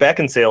Kate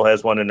Beckinsale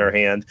has one in her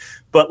hand.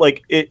 But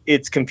like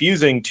it's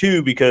confusing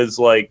too, because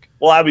like,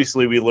 well,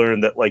 obviously we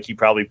learned that like he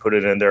probably put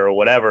it in there or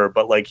whatever,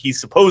 but like he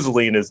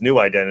supposedly in his new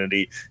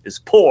identity is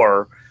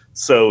poor.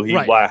 So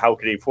how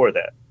could he afford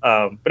that?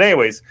 But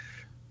anyways,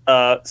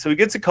 so he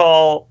gets a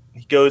call.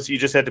 He goes, you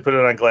just had to put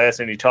it on glass,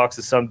 and he talks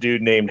to some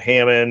dude named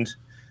Hammond.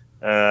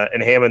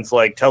 And Hammond's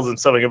like tells him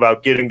something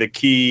about getting the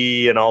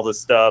key and all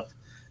this stuff.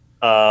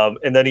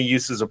 And then he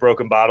uses a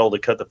broken bottle to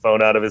cut the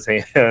phone out of his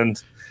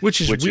hand. Which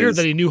is weird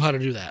that he knew how to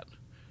do that.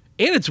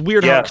 And it's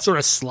weird how it sort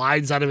of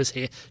slides out of his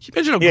hand.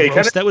 Can you imagine how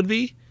gross that would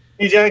be?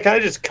 He kind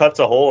of just cuts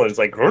a hole and it's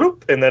like,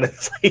 and then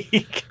it's like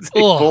he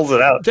pulls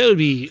it out. That would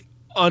be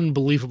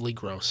unbelievably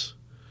gross.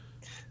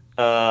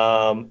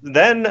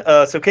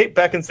 So Kate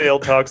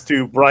Beckinsale talks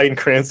to Bryan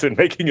Cranston,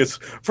 making his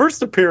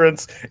first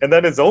appearance and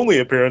then his only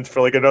appearance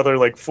for like another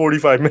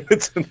 45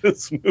 minutes in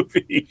this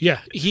movie. Yeah,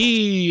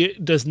 he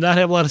does not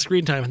have a lot of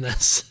screen time in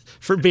this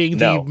for being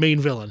the main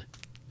villain.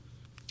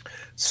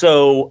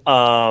 So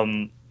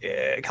Colin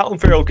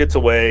Farrell gets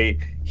away.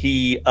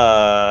 He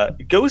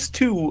goes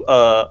to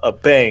a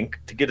bank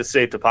to get a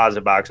safe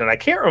deposit box, and I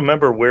can't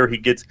remember where he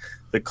gets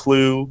the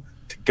clue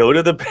to go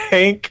to the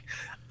bank.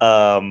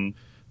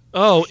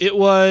 It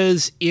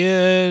was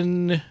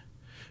in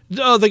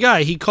the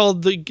guy. He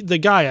called the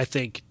guy, I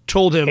think,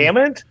 told him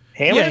Hammond?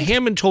 Yeah,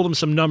 Hammond told him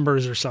some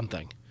numbers or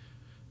something.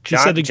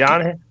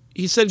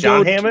 He said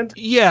John Hammond?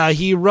 Yeah,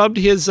 he rubbed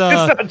his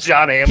it's not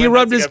John Hammond. He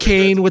rubbed his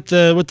cane with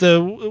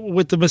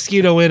the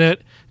mosquito in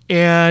it,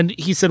 and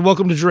he said,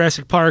 "Welcome to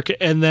Jurassic Park."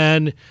 And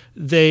then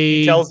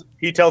he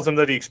tells him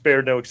that he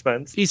spared no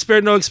expense. He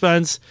spared no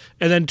expense,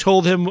 and then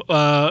told him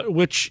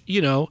which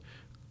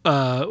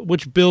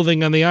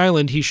building on the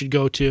island he should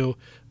go to,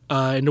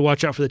 and to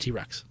watch out for the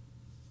T-Rex.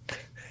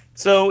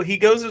 So he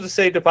goes to the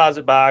safe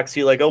deposit box.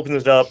 He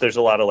opens it up. There's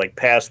a lot of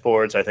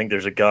passports. I think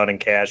there's a gun and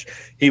cash.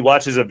 He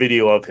watches a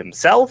video of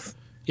himself.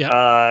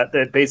 Yeah.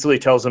 That basically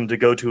tells him to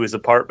go to his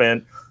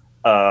apartment,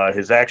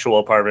 his actual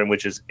apartment,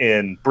 which is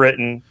in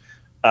Britain.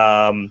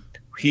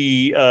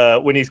 He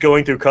when he's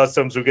going through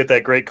customs, we get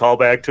that great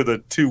callback to the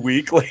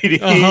 2-week lady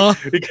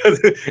because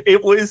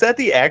is that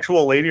the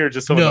actual lady or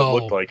just someone that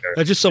looked like her?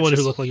 That's just someone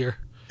who looked like her.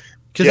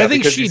 Because I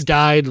think she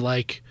died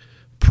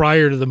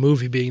prior to this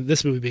movie being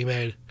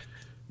made.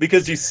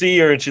 Because you see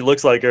her and she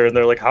looks like her, and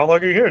they're like, "How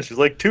long are you here?" And she's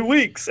like, 2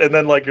 weeks. And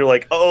then you're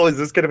like, "Oh, is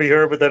this going to be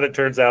her?" But then it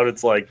turns out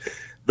it's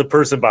the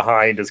person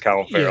behind is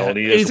Colin Farrell, and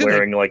he is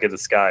wearing a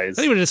disguise.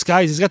 Not even a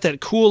disguise. He's got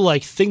that cool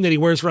thing that he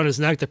wears around his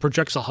neck that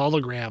projects a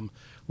hologram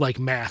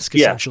mask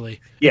essentially.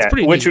 Yeah, it's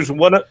pretty which neat.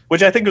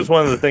 which I think was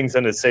one of the things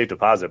in his safe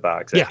deposit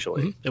box.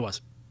 Actually, it was.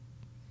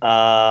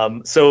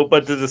 But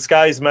the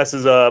disguise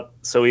messes up,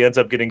 so he ends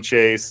up getting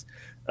chased.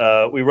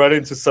 We run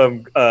into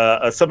something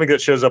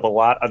that shows up a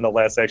lot on the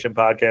Last Action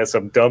podcast,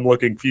 some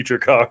dumb-looking future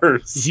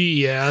cars.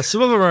 Yeah,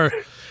 some of them are...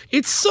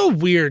 It's so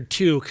weird,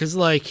 too, because,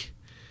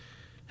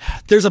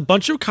 there's a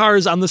bunch of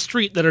cars on the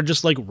street that are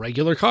just,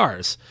 regular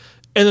cars.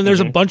 And then there's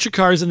a bunch of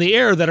cars in the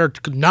air that are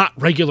not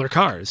regular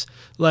cars.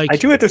 I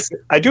do have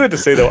to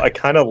say though, I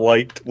kind of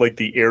liked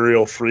the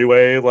aerial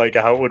freeway,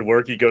 how it would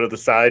work. You go to the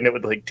side and it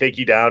would take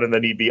you down, and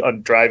then you'd be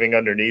driving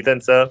underneath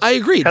and stuff. I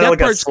agree, that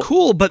part's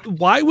cool. But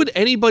why would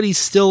anybody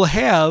still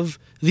have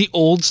the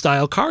old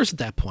style cars at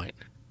that point?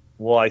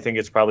 Well, I think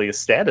it's probably a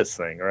status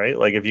thing, right?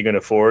 If you can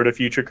afford a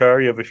future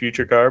car, you have a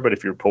future car. But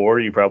if you're poor,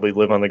 you probably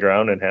live on the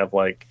ground and have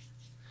I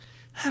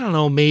don't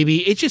know,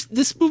 maybe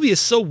this movie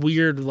is so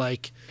weird.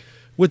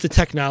 With the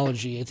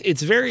technology,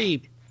 it's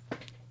very,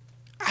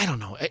 I don't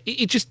know.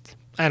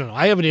 I don't know.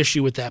 I have an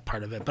issue with that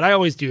part of it, but I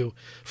always do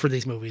for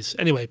these movies.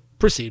 Anyway,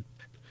 proceed.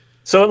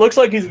 So it looks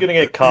like he's going to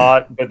get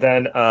caught, but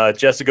then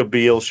Jessica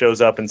Biel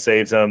shows up and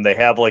saves him. They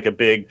have a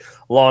big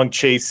long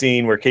chase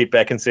scene where Kate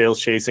Beckinsale's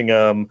chasing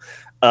him.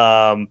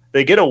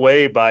 They get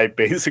away by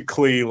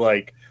basically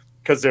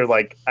because they're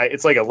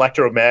it's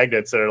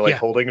electromagnets that are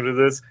holding him to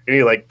this, and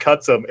he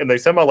cuts them, and they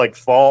somehow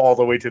fall all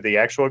the way to the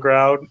actual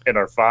ground and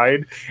are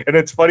fine. And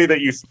it's funny that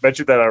you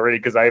mentioned that already,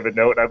 because I have a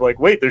note and I'm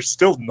wait, there's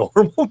still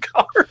normal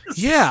cars.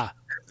 Yeah.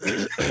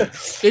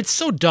 It's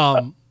so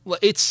dumb.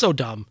 It's so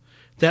dumb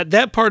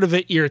that part of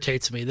it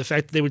irritates me. The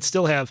fact that they would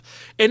still have,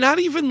 and not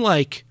even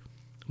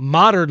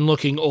modern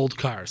looking old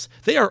cars.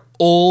 They are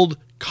old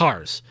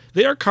cars.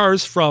 They are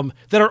cars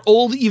that are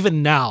old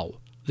even now.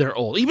 They're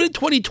old. Even in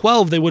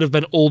 2012, they would have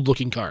been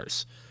old-looking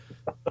cars.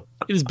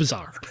 It is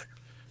bizarre.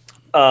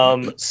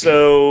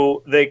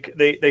 So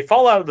they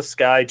fall out of the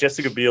sky.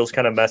 Jessica Biel's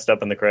kind of messed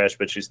up in the crash,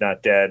 but she's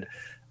not dead.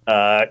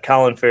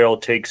 Colin Farrell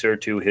takes her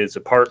to his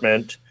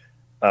apartment,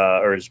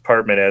 or his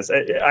apartment. As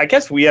I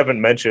guess we haven't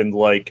mentioned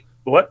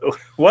what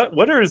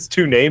are his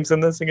two names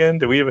in this again?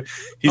 Do we have?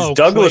 He's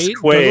Douglas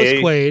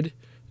Quaid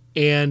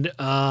and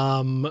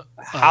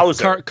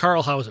Hauser.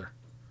 Carl Hauser.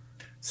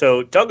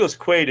 So Douglas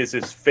Quaid is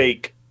his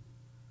fake.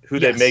 Who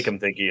they make him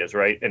think he is,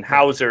 right? And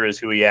Hauser is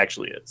who he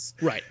actually is.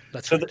 Right.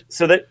 That's right.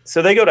 So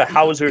they go to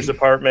Hauser's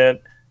apartment.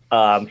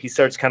 He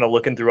starts kind of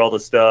looking through all the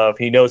stuff.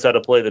 He knows how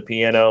to play the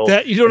piano.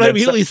 I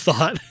immediately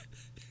thought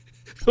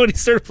when he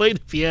started playing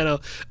the piano,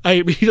 I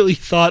immediately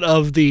thought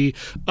of the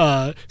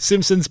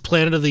Simpsons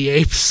Planet of the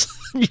Apes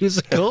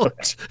musical.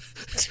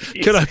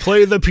 Can I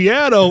play the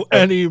piano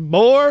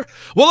anymore?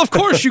 Well, of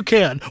course you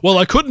can. Well,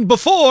 I couldn't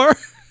before.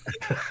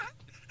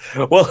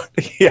 Well,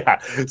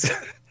 yeah.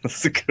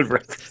 That's a good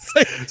reference.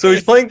 So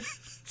he's playing.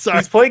 Sorry.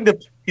 He's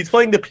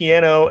playing the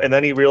piano, and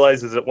then he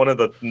realizes that one of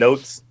the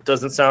notes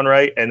doesn't sound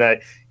right, and that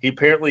he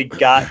apparently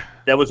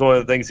that was one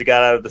of the things he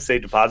got out of the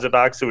safe deposit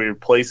box. So he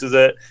replaces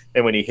it,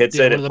 and when he hits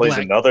it plays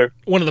another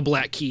one of the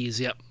black keys.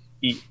 Yep.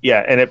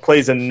 Yeah, and it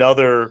plays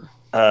another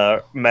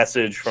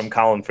message from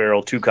Colin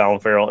Farrell to Colin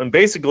Farrell, and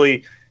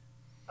basically,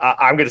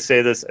 I'm going to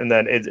say this, and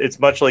then it's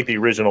much like the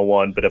original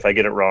one, but if I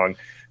get it wrong,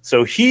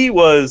 so he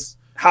was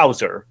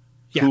Hauser,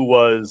 who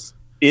was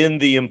in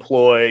the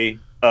employ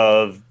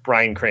of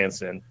Bryan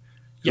Cranston,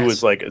 who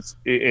Yes. was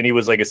and he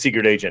was like a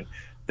secret agent.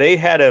 They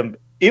had him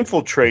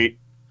infiltrate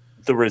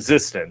the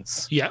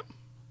Resistance, Yeah.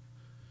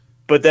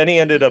 but then he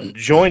ended up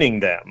joining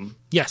them,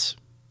 Yes.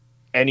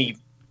 and he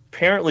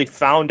apparently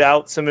found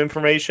out some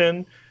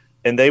information,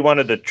 and they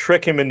wanted to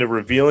trick him into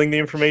revealing the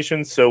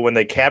information. So when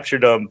they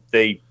captured him,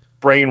 they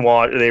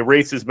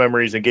erased his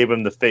memories and gave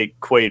him the fake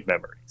Quaid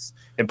memories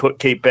and put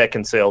Kate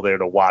Beckinsale there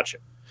to watch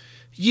him.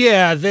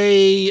 Yeah,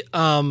 they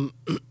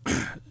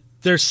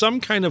there's some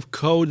kind of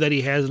code that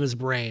he has in his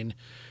brain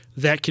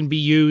that can be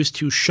used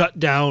to shut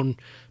down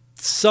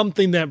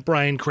something that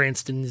Bryan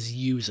Cranston is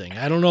using.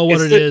 I don't know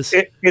what it is.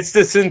 It's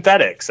the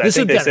synthetics. The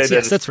synthetics,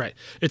 yes, that's right.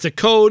 It's a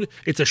code.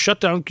 It's a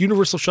shutdown,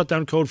 universal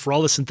shutdown code for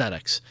all the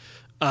synthetics,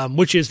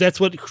 which is that's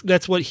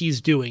what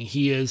he's doing.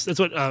 That's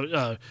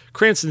what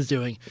Cranston's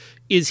doing.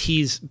 Is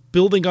he's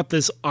building up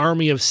this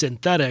army of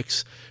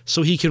synthetics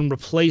so he can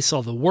replace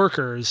all the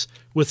workers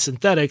with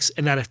synthetics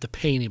and not have to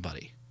pay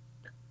anybody.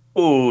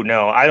 Oh,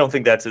 no, I don't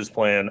think that's his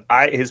plan.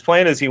 His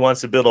plan is he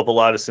wants to build up a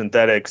lot of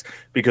synthetics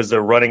because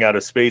they're running out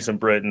of space in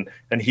Britain,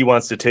 and he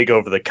wants to take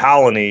over the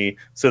colony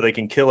so they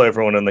can kill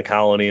everyone in the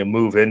colony and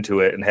move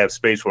into it and have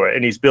space for it.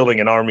 And he's building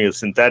an army of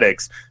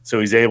synthetics so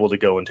he's able to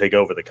go and take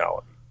over the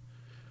colony.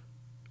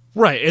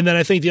 Right, and then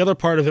I think the other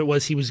part of it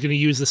was he was going to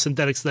use the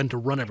synthetics then to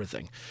run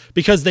everything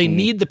because they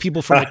need the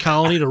people from the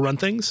colony to run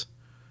things.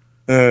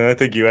 I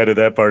think you added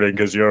that part in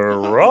because you're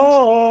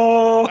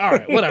wrong. All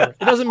right, whatever.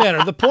 It doesn't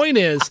matter. The point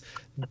is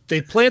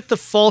they plant the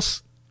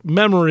false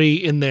memory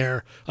in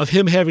there of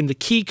him having the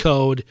key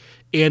code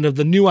and of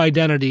the new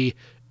identity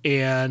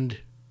and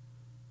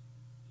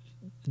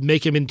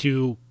make him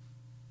into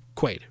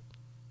Quaid.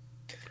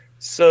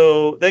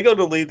 So they go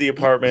to leave the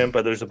apartment,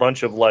 but there's a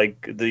bunch of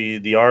like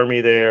the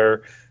army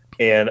there,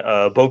 and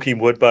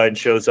Bokeem Woodbine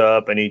shows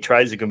up, and he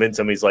tries to convince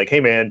him. He's like, "Hey,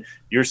 man,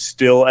 you're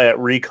still at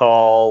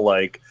recall.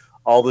 Like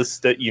all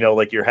this,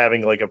 like you're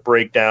having like a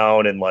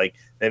breakdown, and like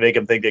they make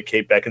him think that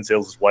Kate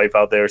Beckinsale's his wife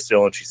out there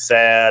still, and she's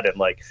sad, and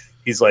like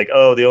he's like,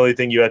 oh, the only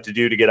thing you have to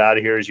do to get out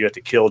of here is you have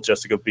to kill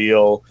Jessica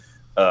Biel."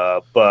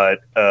 But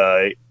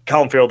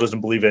Colin Farrell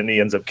doesn't believe it, and he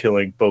ends up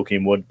killing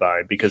Bokeem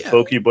Woodbine because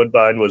Bokeem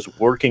Woodbine was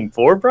working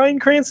for Bryan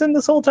Cranston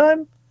this whole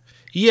time?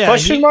 Yeah.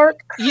 Question mark?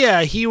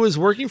 Yeah, he was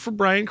working for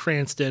Bryan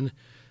Cranston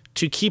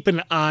to keep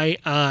an eye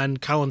on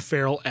Colin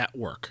Farrell at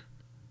work.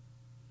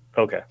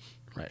 Okay.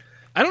 Right.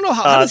 I don't know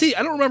how does he,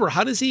 I don't remember,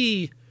 how does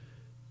he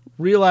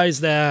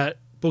realize that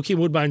Bokeem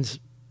Woodbine's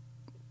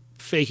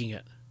faking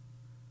it?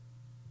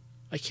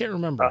 I can't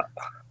remember.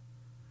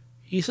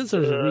 He says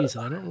there's a reason.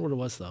 I don't remember what it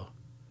was, though.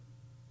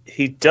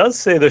 He does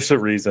say there's a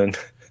reason,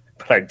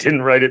 but I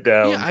didn't write it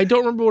down. Yeah, I don't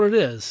remember what it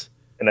is.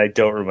 And I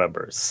don't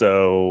remember.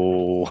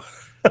 So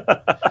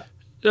it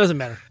doesn't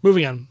matter.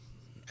 Moving on.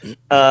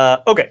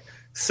 Okay.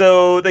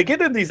 So they get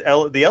in these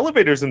the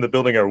elevators in the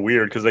building are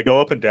weird because they go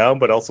up and down,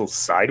 but also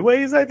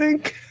sideways, I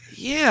think.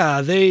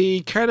 Yeah, they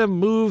kind of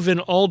move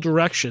in all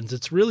directions.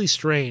 It's really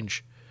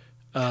strange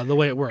the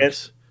way it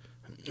works.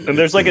 And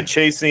there's like a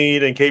chase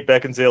scene, and Kate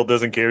Beckinsale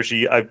doesn't care.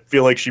 I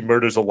feel like she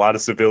murders a lot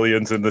of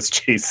civilians in this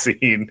chase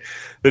scene.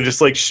 They're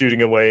just like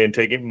shooting away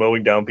and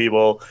mowing down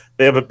people.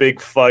 They have a big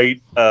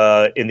fight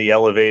in the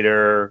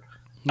elevator,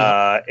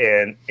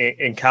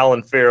 and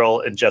Colin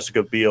Farrell and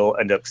Jessica Biel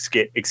end up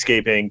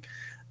escaping.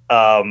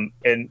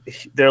 And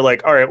they're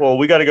like, all right, well,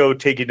 we got to go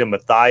take you to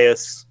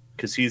Matthias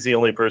because he's the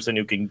only person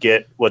who can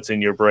get what's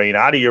in your brain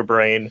out of your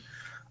brain.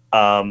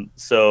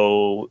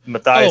 So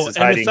Matthias is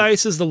hiding.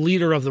 Matthias is the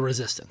leader of the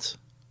resistance.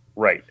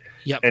 Right.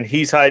 Yep. And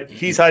he's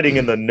hiding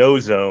in the no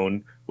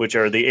zone, which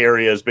are the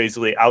areas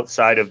basically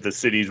outside of the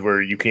cities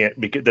where you can't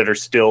that are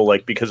still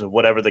like because of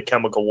whatever the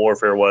chemical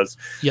warfare was.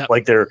 Yep.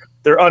 Like they're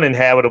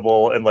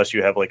uninhabitable unless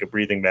you have like a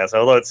breathing mask.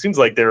 Although it seems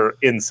like they're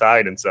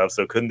inside and stuff.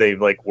 So couldn't they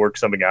like work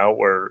something out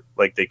where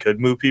like they could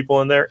move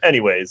people in there?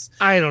 Anyways,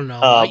 I don't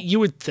know. You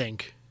would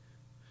think.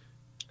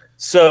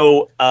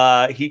 So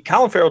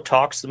Colin Farrell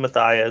talks to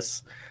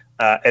Matthias.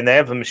 And they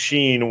have a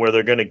machine where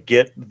they're going to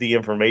get the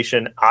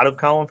information out of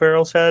Colin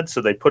Farrell's head. So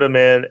they put him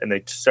in and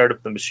they start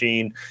up the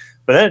machine.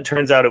 But then it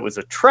turns out it was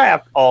a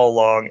trap all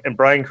along. And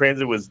Bryan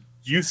Cranston was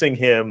using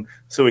him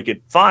so he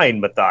could find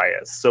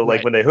Matthias. So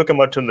like when they hook him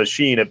up to the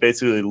machine, it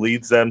basically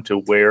leads them to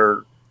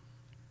where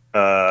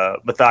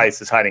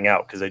Matthias is hiding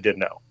out because they didn't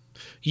know.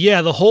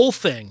 Yeah, the whole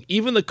thing,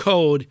 even the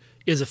code,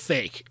 is a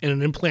fake and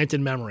an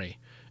implanted memory.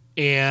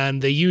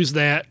 And they use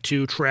that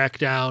to track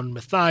down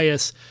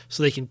Matthias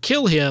so they can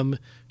kill him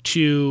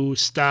to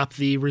stop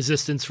the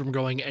resistance from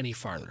going any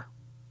farther.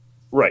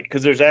 Right,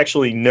 because there's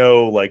actually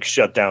no like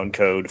shutdown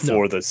code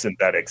for the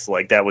synthetics.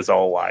 Like that was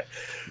all a lie.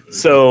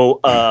 So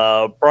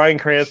Bryan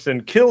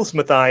Cranston kills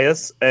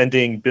Matthias,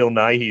 ending Bill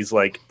Nighy's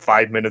like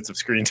 5 minutes of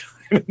screen time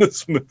in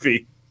this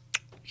movie.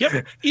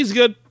 Yep, he's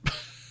good.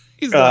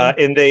 He's done.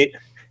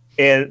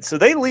 And so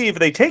they leave.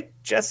 They take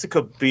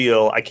Jessica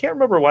Biel. I can't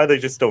remember why they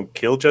just don't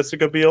kill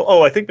Jessica Biel.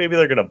 Oh, I think maybe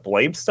they're going to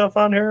blame stuff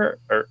on her,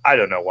 or I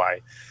don't know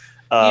why.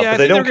 I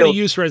think they're going to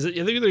use her as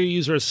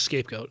a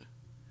scapegoat.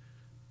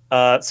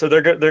 So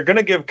they're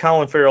gonna give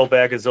Colin Farrell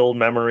back his old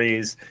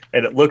memories,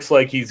 and it looks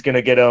like he's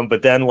gonna get them.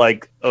 But then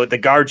one of the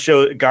guards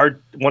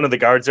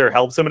there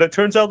helps him, and it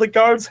turns out the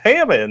guard's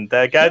Hammond,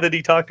 that guy that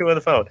he talked to on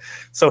the phone.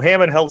 So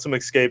Hammond helps him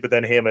escape, but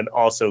then Hammond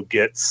also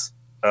gets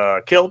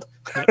killed.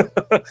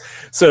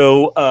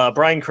 So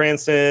Bryan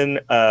Cranston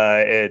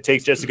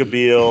takes Jessica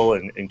Biel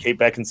and Kate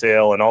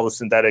Beckinsale and all the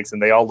synthetics, and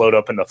they all load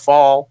up in the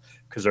fall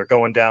because they're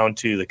going down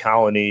to the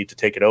colony to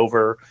take it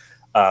over.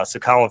 So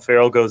Colin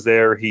Farrell goes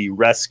there. He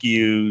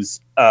rescues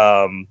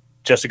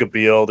Jessica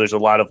Biel. There's a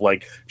lot of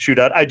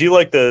shootout. I do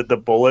like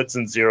the bullets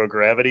in Zero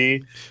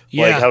Gravity.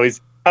 Yeah. Like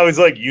how he's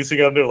using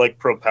them to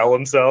propel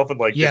himself in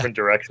different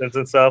directions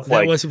and stuff.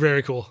 That was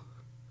very cool.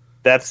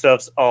 That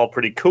stuff's all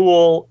pretty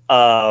cool.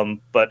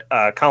 But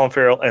Colin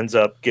Farrell ends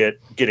up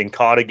getting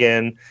caught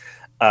again.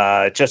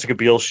 Jessica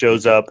Biel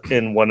shows up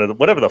in one of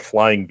whatever the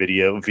flying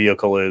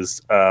vehicle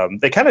is.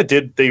 They kind of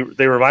they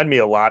remind me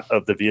a lot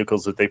of the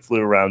vehicles that they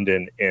flew around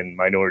in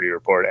Minority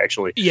Report,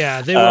 actually.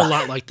 Yeah, they were a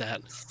lot like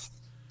that.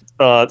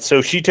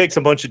 So she takes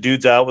a bunch of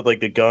dudes out with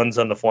the guns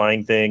on the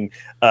flying thing.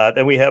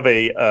 Then we have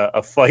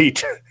a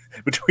fight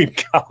between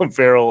Colin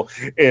Farrell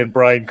and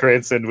Bryan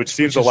Cranston, which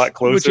seems a lot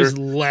closer. Which is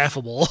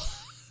laughable.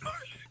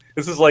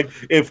 This is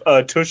if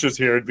Tush was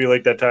here, it'd be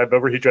like that time.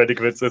 Remember, he tried to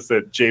convince us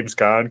that James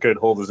Caan could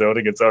hold his own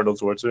against Arnold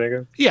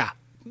Schwarzenegger? Yeah.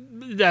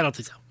 I don't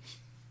think so.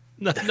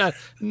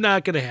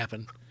 Not going to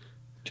happen.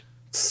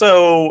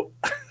 So,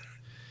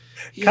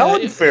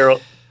 Colin Farrell.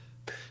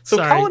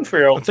 Sorry. Colin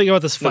Farrell. I'm thinking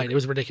about this fight. It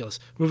was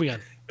ridiculous. Moving on.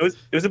 It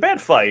was a bad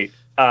fight.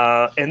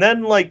 And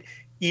then,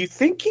 you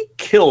think he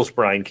kills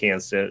Bryan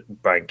Cranston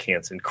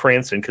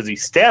because he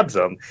stabs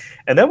him.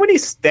 And then when he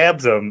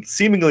stabs him,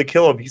 seemingly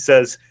kill him, he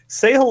says,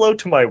 "Say hello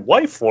to my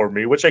wife for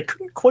me," which I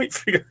couldn't quite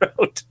figure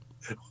out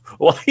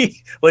why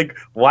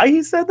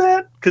he said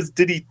that. Because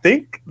did he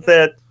think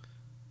that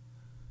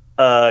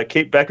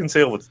Kate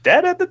Beckinsale was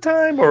dead at the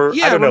time? Or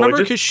yeah, I don't know.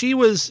 Remember, because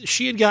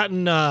she had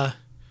gotten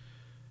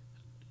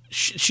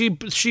she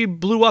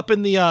blew up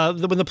in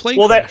when the plane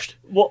crashed.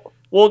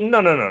 Well,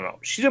 no.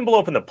 She didn't blow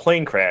up in the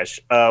plane crash.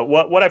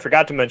 What I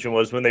forgot to mention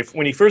was when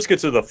he first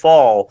gets to the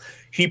fall,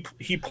 he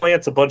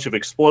plants a bunch of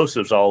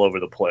explosives all over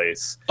the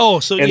place. Oh,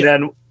 so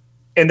then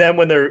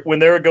when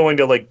they're going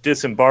to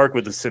disembark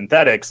with the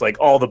synthetics,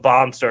 all the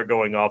bombs start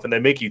going off, and they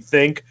make you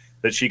think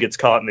that she gets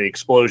caught in the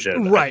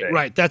explosion.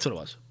 Right. That's what it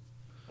was.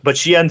 But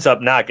she ends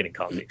up not getting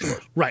caught in the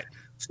explosion. Right.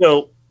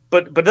 So,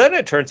 but then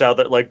it turns out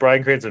that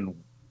Bryan Cranston,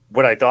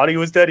 when I thought he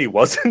was dead, he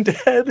wasn't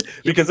dead,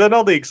 because then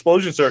all the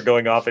explosions start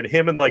going off, and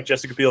him and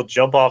Jessica Biel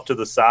jump off to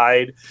the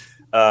side,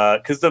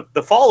 because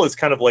the fall is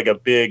kind of like a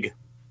big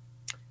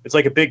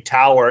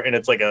tower, and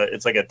it's like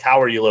a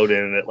tower you load in,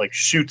 and it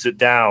shoots it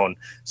down.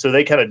 So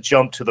they kind of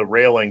jump to the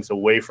railings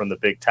away from the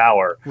big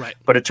tower. Right.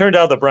 But it turned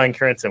out that Bryan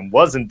Cranston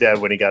wasn't dead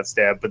when he got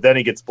stabbed, but then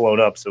he gets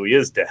blown up, so he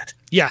is dead.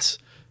 Yes.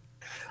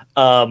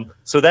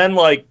 So then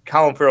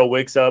Colin Farrell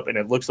wakes up, and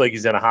it looks like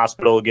he's in a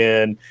hospital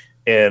again.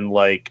 And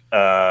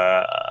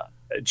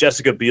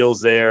Jessica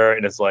Biel's there,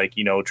 and it's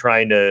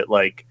trying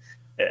to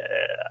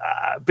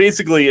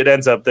basically it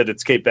ends up that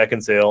it's Kate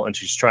Beckinsale, and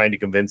she's trying to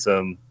convince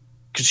him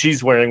because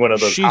she's wearing one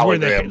of those. She's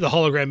wearing the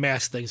hologram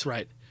mask things,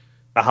 right?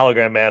 A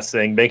hologram mask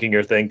thing, making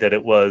her think that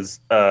it was.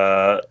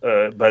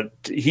 But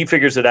he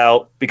figures it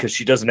out because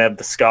she doesn't have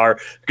the scar.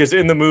 Because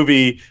in the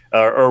movie,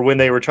 or when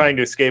they were trying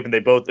to escape, and they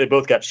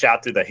both got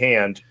shot through the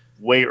hand.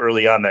 Way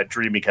early on, that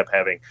dream he kept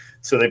having.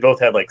 So they both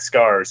had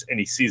scars, and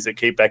he sees that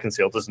Kate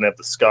Beckinsale doesn't have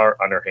the scar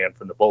on her hand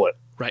from the bullet.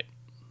 Right.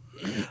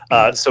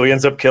 So he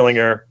ends up killing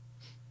her,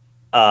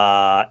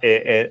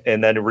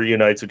 and then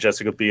reunites with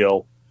Jessica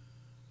Biel.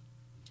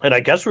 And I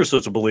guess we're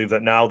supposed to believe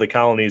that now the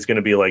colony is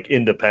going to be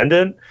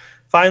independent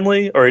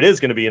finally, or it is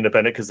going to be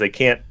independent because they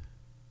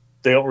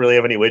don't really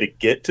have any way to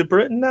get to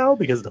Britain now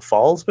because the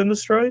fall's been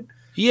destroyed.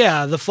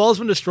 Yeah, the fall's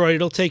been destroyed.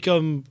 It'll take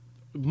them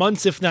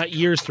months, if not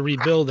years, to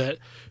rebuild it.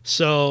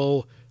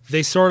 So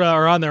they sort of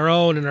are on their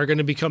own and are going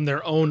to become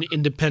their own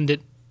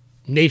independent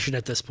nation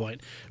at this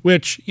point,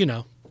 which,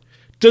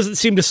 doesn't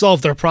seem to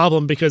solve their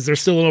problem because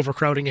there's still an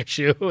overcrowding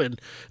issue and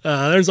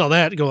there's all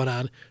that going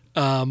on.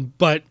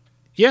 But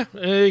yeah,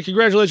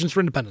 congratulations for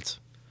independence.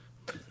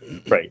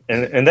 Right.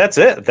 And that's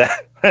it.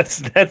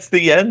 That's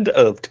the end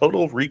of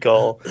Total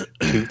Recall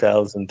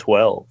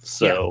 2012.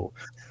 So,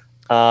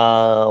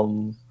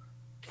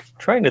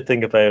 trying to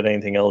think if I had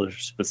anything else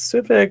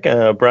specific.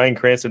 Bryan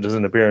Cranston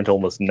doesn't appear until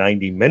almost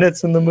 90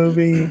 minutes in the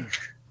movie.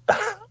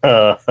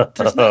 I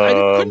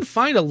couldn't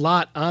find a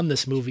lot on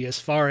this movie as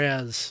far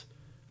as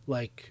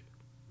the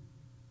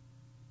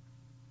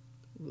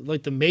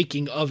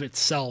making of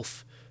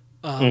itself.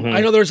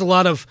 I know there's a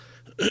lot of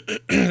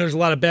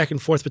back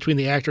and forth between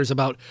the actors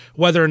about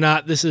whether or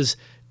not this is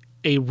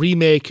a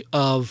remake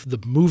of the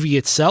movie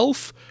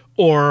itself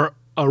or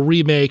a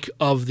remake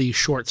of the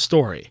short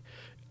story.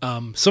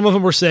 Some of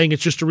them were saying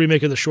it's just a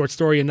remake of the short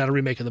story and not a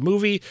remake of the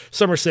movie.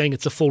 Some are saying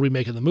it's a full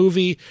remake of the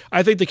movie.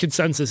 I think the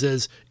consensus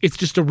is it's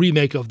just a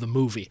remake of the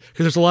movie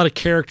because there's a lot of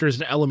characters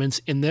and elements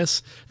in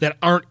this that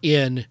aren't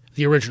in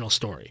the original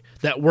story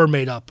that were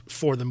made up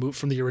from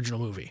the original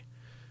movie.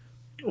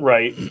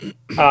 Right.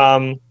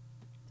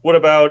 What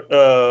about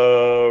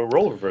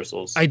role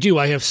reversals? I do.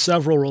 I have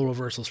several role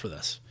reversals for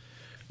this.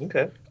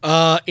 Okay.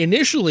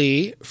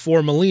 Initially,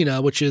 for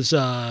Melina, which is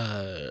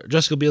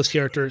Jessica Biel's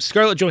character,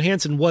 Scarlett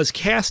Johansson was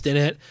cast in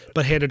it,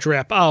 but had to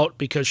drop out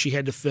because she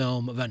had to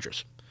film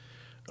Avengers.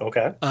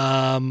 Okay.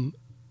 And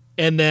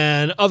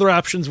then other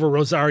options were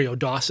Rosario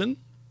Dawson,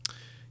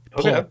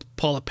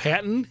 Paula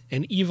Patton,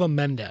 and Eva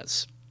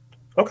Mendes.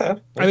 Okay.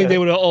 I think they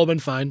would have all been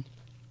fine.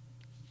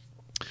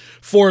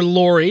 For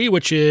Laurie,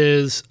 which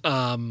is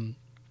Kate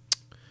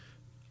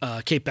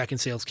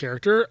Beckinsale's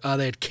character,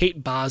 they had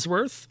Kate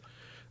Bosworth,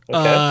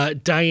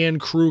 Diane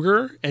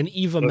Kruger, and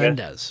Eva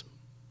Mendes.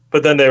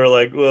 But then they were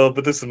like, well,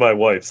 but this is my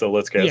wife, so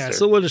let's cast her. Yeah,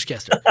 so we'll just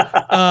cast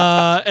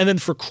her. And then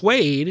for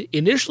Quaid,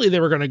 initially they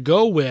were going to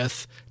go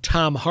with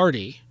Tom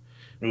Hardy.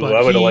 But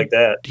I would have liked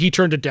that. He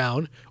turned it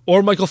down.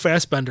 Or Michael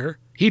Fassbender.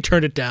 He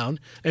turned it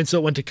down. And so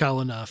it went to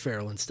Colin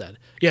Farrell instead.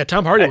 Yeah,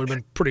 Tom Hardy would have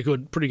been pretty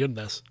good in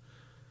this.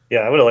 Yeah,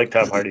 I would have liked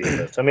Tom Hardy in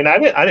this. I mean, I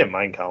didn't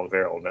mind Colin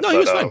Farrell. No, he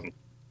was fine.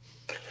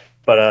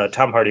 But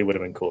Tom Hardy would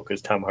have been cool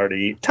because Tom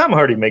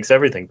Hardy makes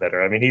everything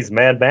better. I mean, he's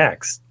Mad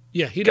Max.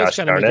 Yeah, he does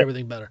kind of make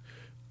everything better.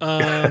 All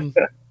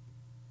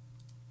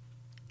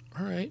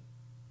right.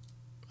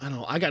 I don't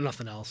know. I got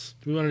nothing else.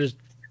 Do we want to just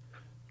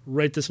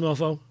rate this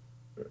mofo?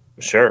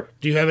 Sure.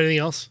 Do you have anything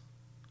else?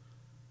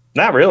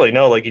 Not really.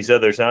 No, like you said,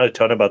 there's not a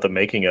ton about the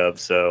making of.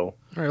 So.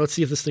 All right, let's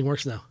see if this thing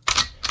works now.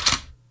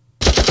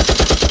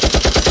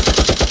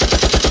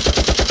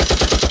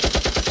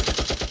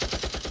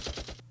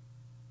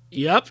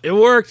 Yep, it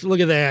worked.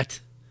 Look at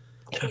that.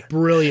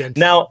 Brilliant.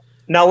 Now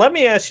let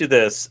me ask you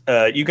this.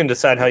 You can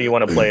decide how you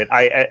want to play it.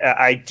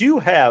 I do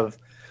have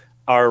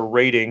our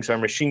ratings, our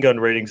machine gun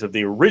ratings of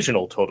the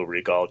original Total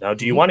Recall. Now,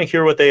 do you want to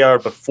hear what they are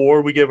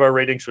before we give our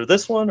ratings for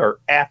this one or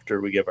after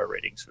we give our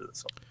ratings for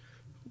this one?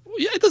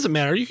 Yeah, it doesn't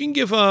matter. You can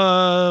give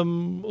we'll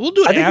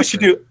do it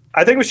after.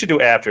 I think we should do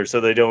after so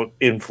they don't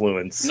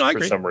influence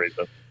for some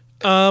reason.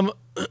 Do you want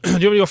me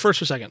to go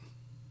first or second?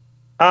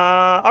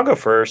 I'll go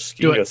first.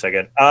 You can go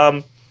second.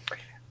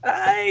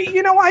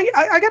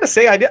 I gotta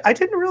say, I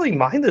didn't really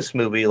mind this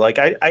movie. Like,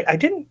 I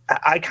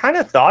kind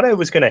of thought I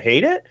was gonna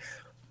hate it,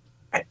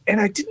 and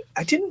I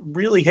didn't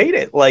really hate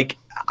it. Like,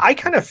 I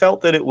kind of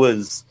felt that it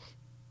was,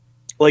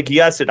 like,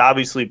 yes, it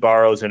obviously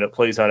borrows and it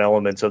plays on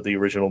elements of the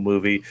original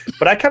movie,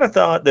 but I kind of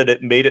thought that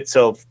it made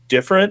itself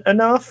different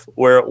enough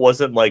where it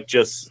wasn't like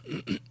just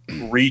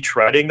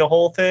retreading the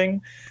whole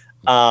thing.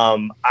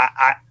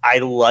 I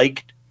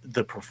liked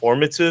the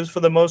performances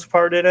for the most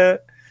part in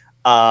it.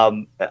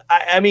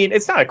 I mean,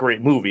 it's not a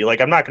great movie.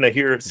 Like, I'm not going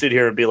to sit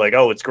here and be like,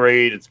 oh, it's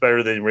great, it's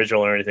better than the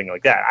original or anything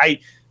like that.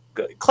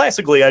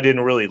 Classically, I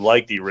didn't really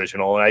like the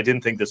original, and I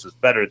didn't think this was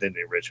better than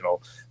the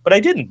original, but I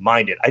didn't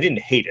mind it. I didn't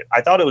hate it. I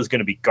thought it was going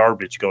to be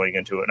garbage going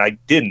into it, and I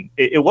didn't.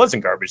 It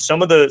wasn't garbage.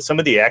 Some of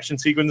the action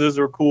sequences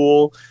were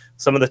cool.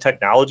 Some of the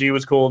technology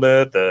was cool in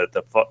it.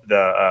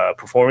 The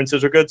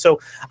performances are good. So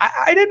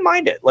I didn't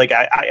mind it. Like,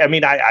 I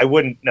mean, I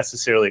wouldn't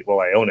necessarily, well,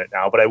 I own it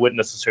now, but I wouldn't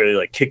necessarily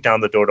like kick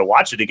down the door to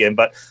watch it again,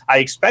 but I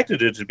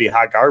expected it to be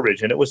hot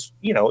garbage, and it was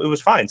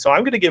fine. So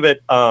I'm going to give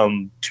it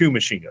 2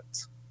 machine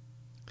guns.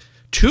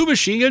 2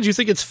 machine guns? You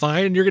think it's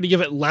fine, and you're going to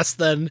give it less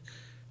than?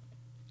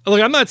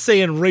 Look, I'm not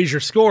saying raise your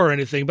score or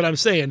anything, but I'm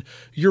saying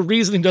your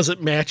reasoning doesn't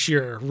match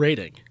your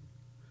rating.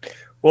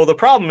 Well, the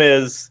problem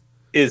is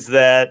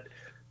that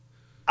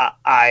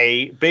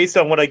I based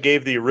on what I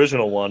gave the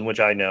original one, which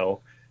I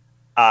know,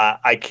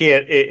 I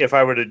can't. If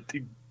I were to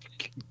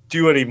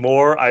do any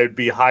more, I would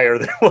be higher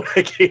than what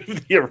I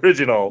gave the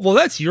original. Well,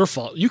 that's your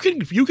fault. You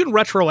can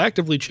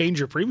retroactively change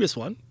your previous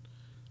one.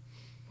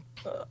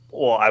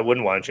 Well, I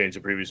wouldn't want to change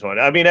the previous one.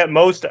 I mean, at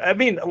most, I'd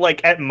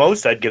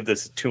give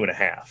this a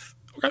 2.5.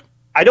 Okay.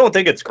 I don't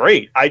think it's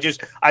great. I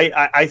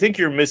think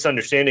you're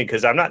misunderstanding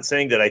because I'm not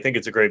saying that I think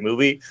it's a great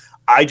movie.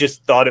 I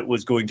just thought it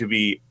was going to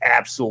be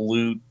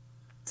absolute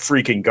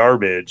freaking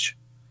garbage,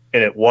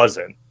 and it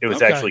wasn't. It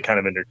was actually kind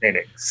of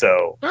entertaining.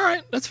 So, all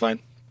right, that's fine.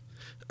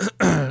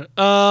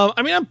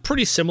 I mean, I'm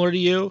pretty similar to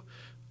you.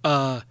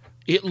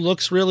 It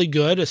looks really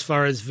good as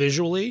far as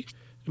visually,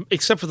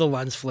 except for the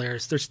lens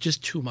flares. There's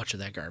just too much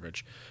of that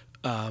garbage.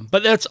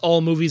 But that's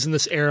all movies in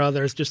this era.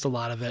 There's just a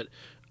lot of it.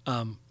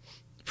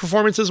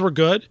 Performances were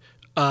good.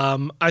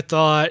 I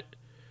thought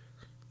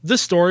the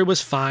story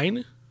was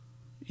fine.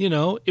 You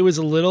know, it was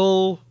a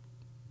little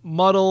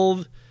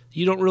muddled.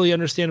 You don't really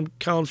understand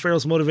Colin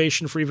Farrell's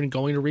motivation for even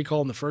going to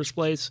Recall in the first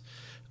place.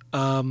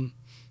 But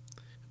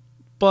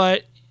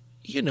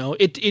you know,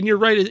 and you're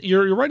right.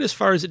 You're right as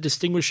far as it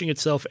distinguishing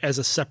itself as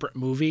a separate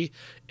movie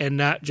and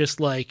not just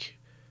like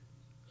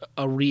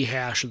a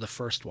rehash of the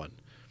first one.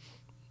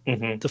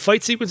 Mm-hmm. The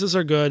fight sequences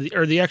are good,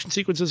 or the action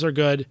sequences are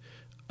good.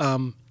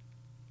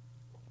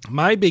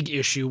 My big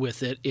issue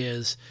with it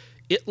is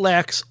it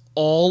lacks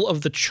all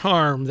of the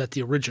charm that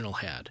the original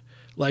had.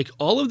 Like,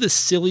 all of the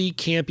silly,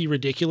 campy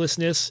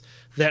ridiculousness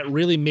that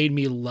really made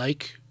me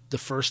like the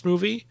first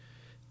movie,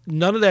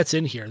 none of that's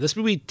in here. This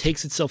movie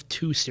takes itself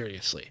too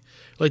seriously.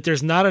 Like,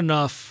 there's not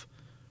enough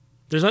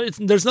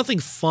There's nothing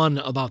fun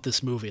about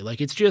this movie.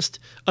 Like, it's just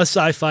a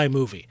sci-fi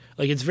movie.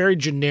 Like, it's very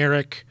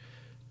generic.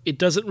 It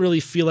doesn't really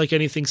feel like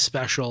anything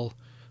special.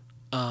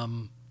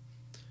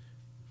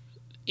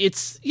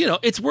 It's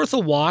worth a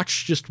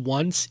watch just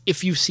once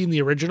if you've seen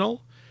the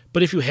original.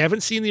 But if you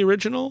haven't seen the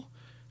original,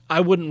 I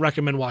wouldn't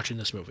recommend watching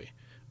this movie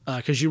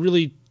because you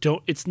really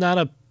don't. It's not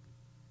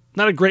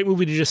a great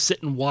movie to just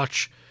sit and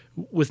watch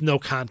with no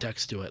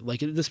context to it.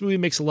 Like, this movie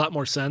makes a lot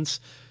more sense.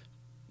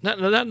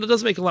 It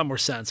doesn't make a lot more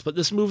sense, but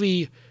this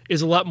movie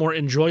is a lot more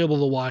enjoyable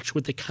to watch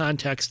with the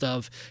context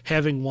of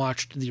having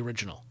watched the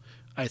original,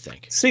 I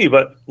think. See,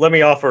 but let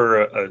me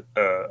offer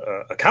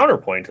a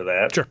counterpoint to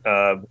that. Sure.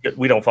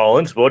 We don't fall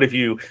into it. What if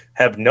you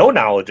have no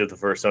knowledge of the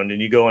first one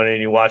and you go in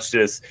and you watch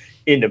this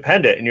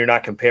independent and you're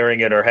not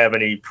comparing it or have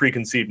any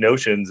preconceived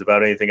notions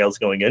about anything else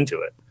going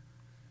into it?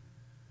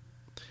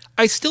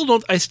 I still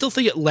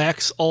think it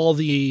lacks all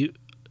the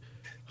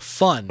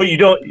fun. But you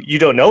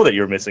don't know that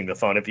you're missing the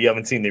fun if you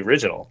haven't seen the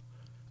original.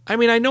 I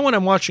mean, I know when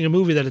I'm watching a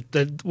movie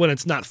that when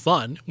it's not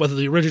fun, whether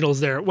the original is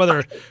there,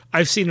 whether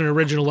I've seen an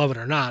original of it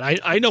or not.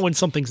 I know when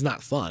something's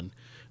not fun.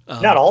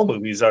 Not all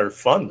movies are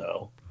fun,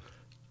 though.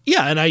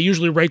 Yeah, and I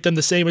usually rate them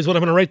the same as what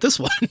I'm going to rate this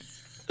one.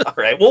 All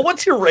right. Well,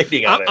 what's your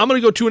rating on it? I'm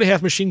going to go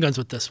 2.5 machine guns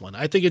with this one.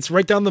 I think it's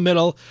right down the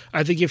middle.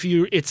 I think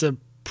it's a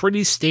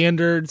pretty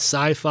standard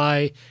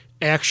sci-fi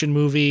action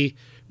movie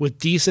with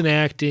decent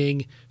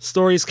acting.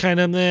 Story's kind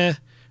of meh.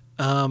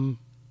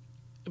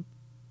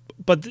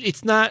 But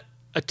it's not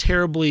a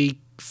terribly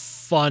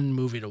fun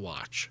movie to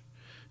watch.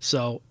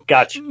 So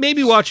gotcha.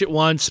 Maybe watch it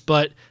once,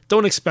 but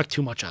don't expect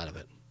too much out of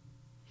it.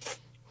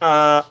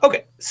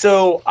 Okay.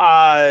 So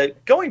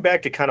going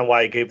back to kind of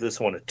why I gave this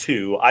one a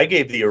 2, I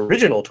gave the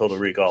original Total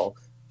Recall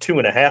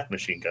 2.5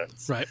 machine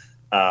guns. Right.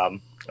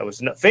 I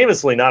was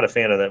famously not a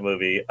fan of that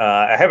movie.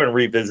 I haven't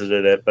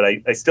revisited it, but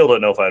I still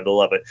don't know if I'd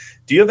love it.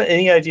 Do you have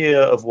any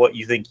idea of what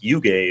you think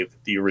you gave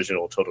the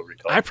original Total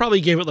Recall? I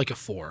probably gave it like a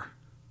 4.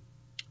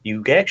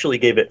 You actually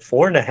gave it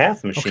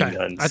 4.5 machine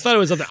guns. I thought it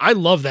was up there. I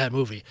love that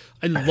movie.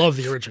 I love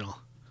the original.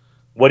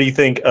 What do you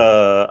think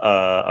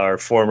our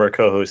former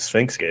co-host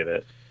Sphinx gave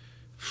it?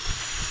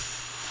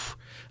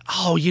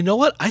 Oh, you know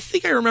what? I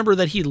think I remember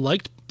that he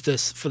liked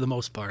this for the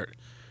most part.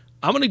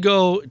 I'm going to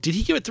go... Did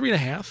he give it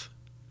 3.5?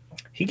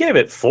 He gave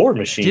it 4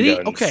 machine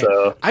guns. Okay.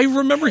 So. I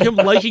remember him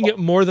liking it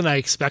more than I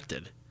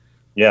expected.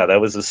 Yeah,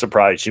 that was a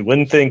surprise. You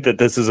wouldn't think that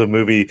this is a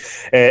movie,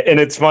 and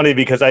it's funny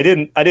because I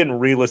didn't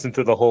re-listen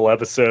to the whole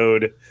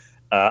episode.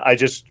 I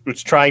just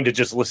was trying to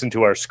just listen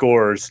to our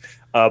scores.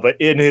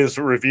 But in his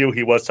review,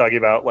 he was talking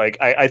about like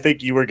I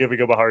think you were giving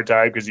him a hard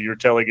time because you were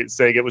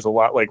saying it was a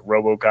lot like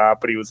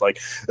RoboCop, but he was like,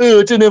 oh,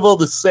 it didn't have all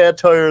the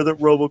satire that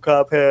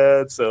RoboCop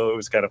had, so it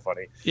was kind of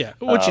funny. Yeah,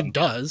 which it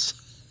does.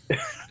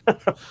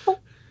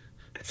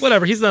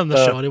 Whatever, he's not on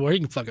the show anymore. He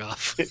can fuck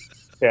off.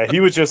 Yeah,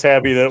 he was just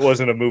happy that it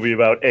wasn't a movie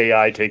about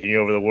AI taking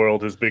over the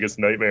world, his biggest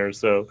nightmare.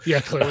 So yeah,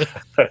 clearly.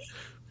 But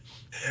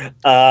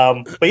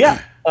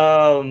yeah,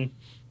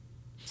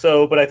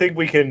 but I think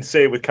we can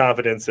say with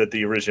confidence that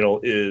the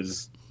original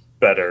is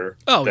better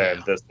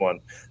than this one,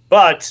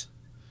 but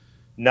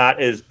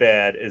not as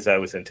bad as I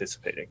was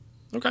anticipating.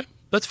 Okay,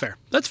 that's fair.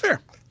 That's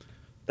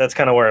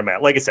kind of where I'm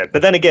at. Like I said,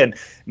 but then again,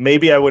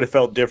 maybe I would have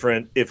felt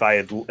different if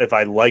I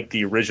liked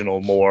the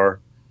original more.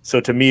 So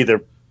to me,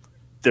 they're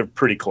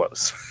pretty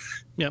close.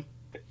 Yeah.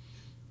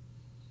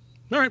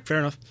 All right, fair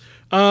enough.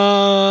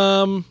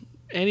 Anywho,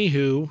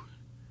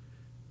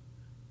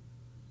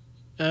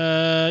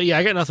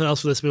 I got nothing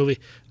else for this movie.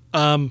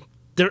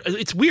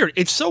 It's weird.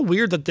 It's so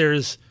weird that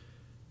there's,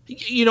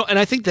 and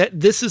I think that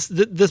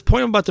this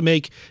point I'm about to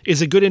make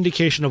is a good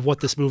indication of what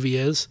this movie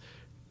is.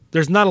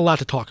 There's not a lot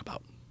to talk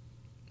about.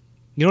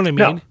 You know what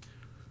I mean?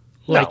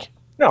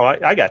 No,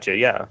 I got you.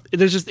 Yeah.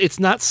 It's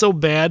not so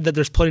bad that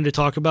there's plenty to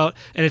talk about,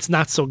 and it's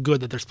not so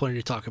good that there's plenty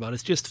to talk about.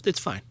 It's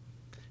fine.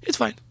 It's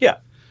fine. Yeah,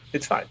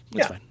 it's fine.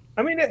 It's fine.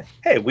 I mean,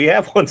 hey, we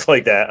have ones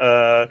like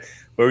that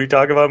where we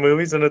talk about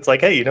movies, and it's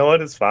like, hey, you know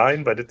what? It's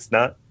fine, but it's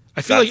not.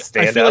 I feel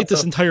like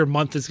this entire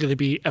month is going to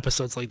be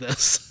episodes like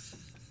this.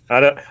 I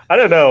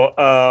don't know.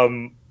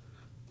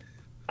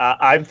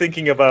 I'm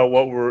thinking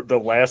about the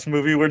last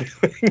movie we're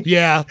doing.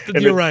 Yeah,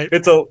 you're right.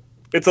 It's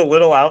a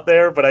little out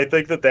there, but I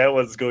think that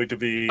was going to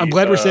be. I'm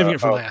glad we're saving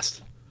it for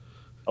last.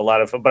 A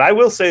lot of fun, but I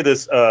will say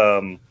this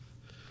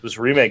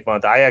remake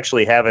month, I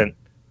actually haven't.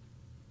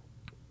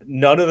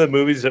 None of the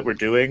movies that we're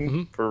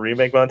doing for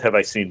remake month have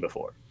I seen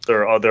before.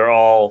 They're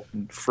all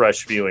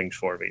fresh viewings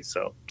for me.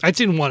 So I'd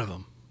seen one of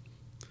them,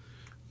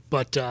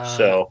 but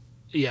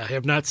yeah, I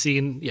have not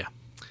seen. Yeah,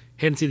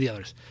 hadn't seen the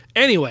others.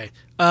 Anyway,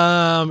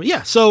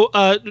 yeah. So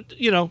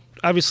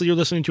obviously you're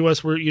listening to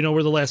us. We're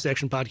the Last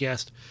Action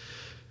Podcast.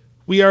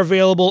 We are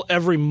available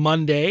every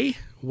Monday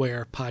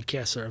where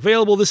podcasts are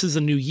available. This is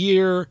a new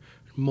year.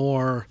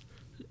 More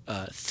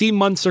theme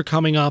months are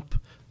coming up.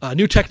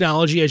 New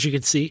technology, as you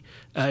can see,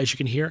 as you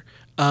can hear.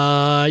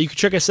 You can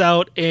check us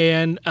out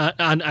on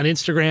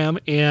Instagram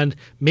and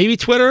maybe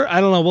Twitter. I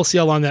don't know. We'll see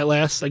how long that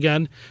lasts.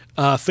 Again,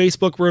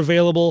 Facebook, we're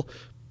available.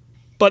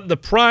 But the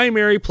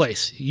primary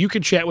place you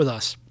can chat with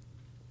us,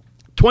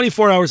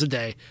 24 hours a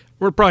day.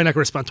 We're probably not going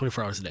to respond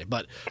 24 hours a day,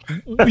 but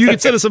you can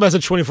send us a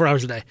message 24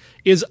 hours a day,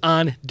 is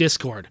on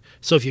Discord.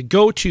 So if you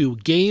go to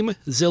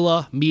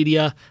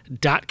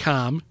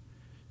GameZillaMedia.com,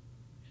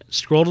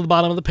 scroll to the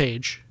bottom of the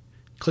page,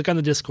 click on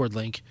the Discord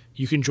link,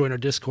 you can join our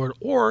Discord,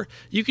 or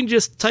you can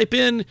just type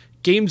in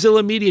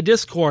GameZilla Media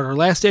Discord or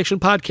Last Action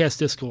Podcast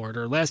Discord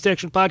or Last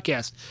Action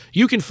Podcast.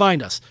 You can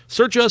find us.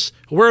 Search us.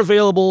 We're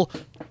available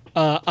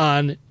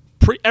on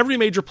every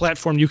major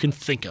platform you can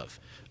think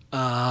of.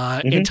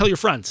 And tell your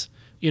friends.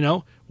 You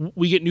know,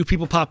 we get new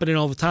people popping in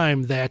all the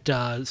time that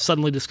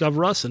suddenly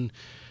discover us. And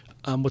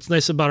what's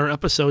nice about our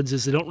episodes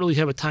is they don't really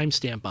have a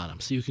timestamp on them.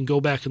 So you can go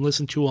back and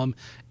listen to them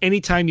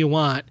anytime you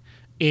want.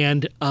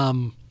 And,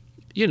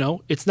 you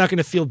know, it's not going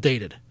to feel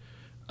dated.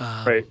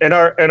 Right. And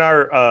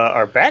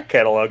our back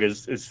catalog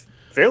is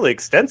fairly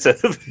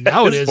extensive.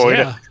 Now it is, point.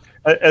 Yeah.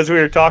 As we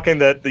were talking,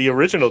 that the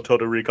original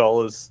Total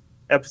Recall is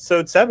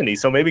episode 70.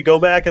 So maybe go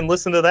back and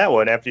listen to that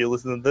one after you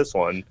listen to this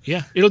one.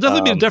 Yeah. It'll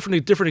definitely be a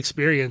different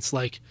experience.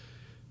 Like,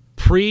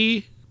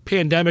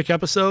 pre-pandemic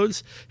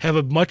episodes have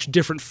a much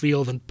different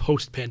feel than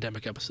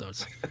post-pandemic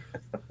episodes.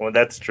 Well,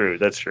 that's true.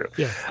 That's true.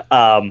 Yeah.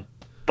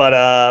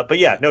 But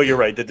yeah, no, you're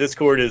right. The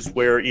Discord is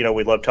where, you know,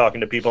 we love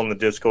talking to people in the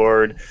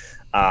Discord.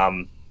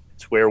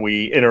 It's where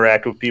we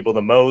interact with people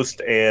the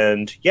most.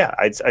 And yeah,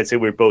 I'd say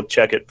we both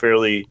check it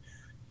fairly.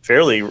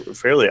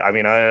 I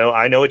mean,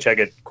 I know I check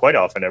it quite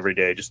often every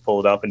day. Just pull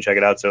it up and check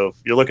it out. So if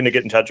you're looking to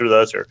get in touch with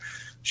us or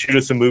shoot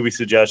us a movie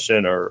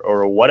suggestion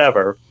or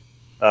whatever,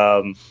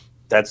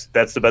 that's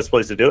the best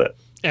place to do it.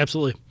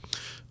 Absolutely.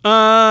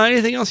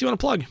 Anything else you want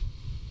to plug?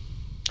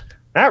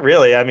 Not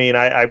really. I mean,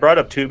 I brought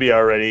up Tubi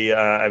already.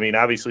 I mean,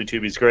 obviously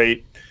Tubi's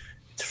great.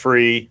 It's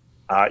free.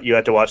 You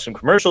have to watch some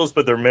commercials,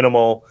 but they're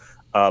minimal.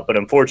 But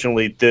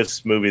unfortunately,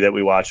 this movie that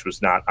we watched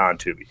was not on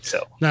Tubi.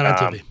 So not on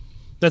Tubi.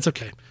 That's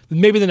okay.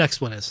 Maybe the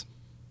next one is.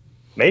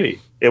 Maybe.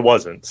 It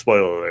wasn't.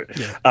 Spoiler alert.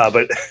 Yeah.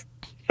 But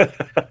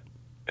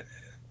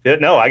yeah,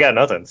 no, I got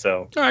nothing.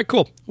 So all right,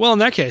 cool. Well, in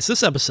that case,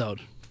 this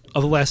episode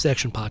of the Last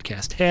Action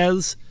Podcast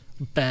has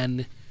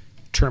been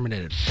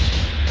terminated.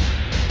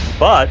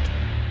 But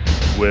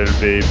we'll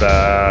be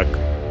back.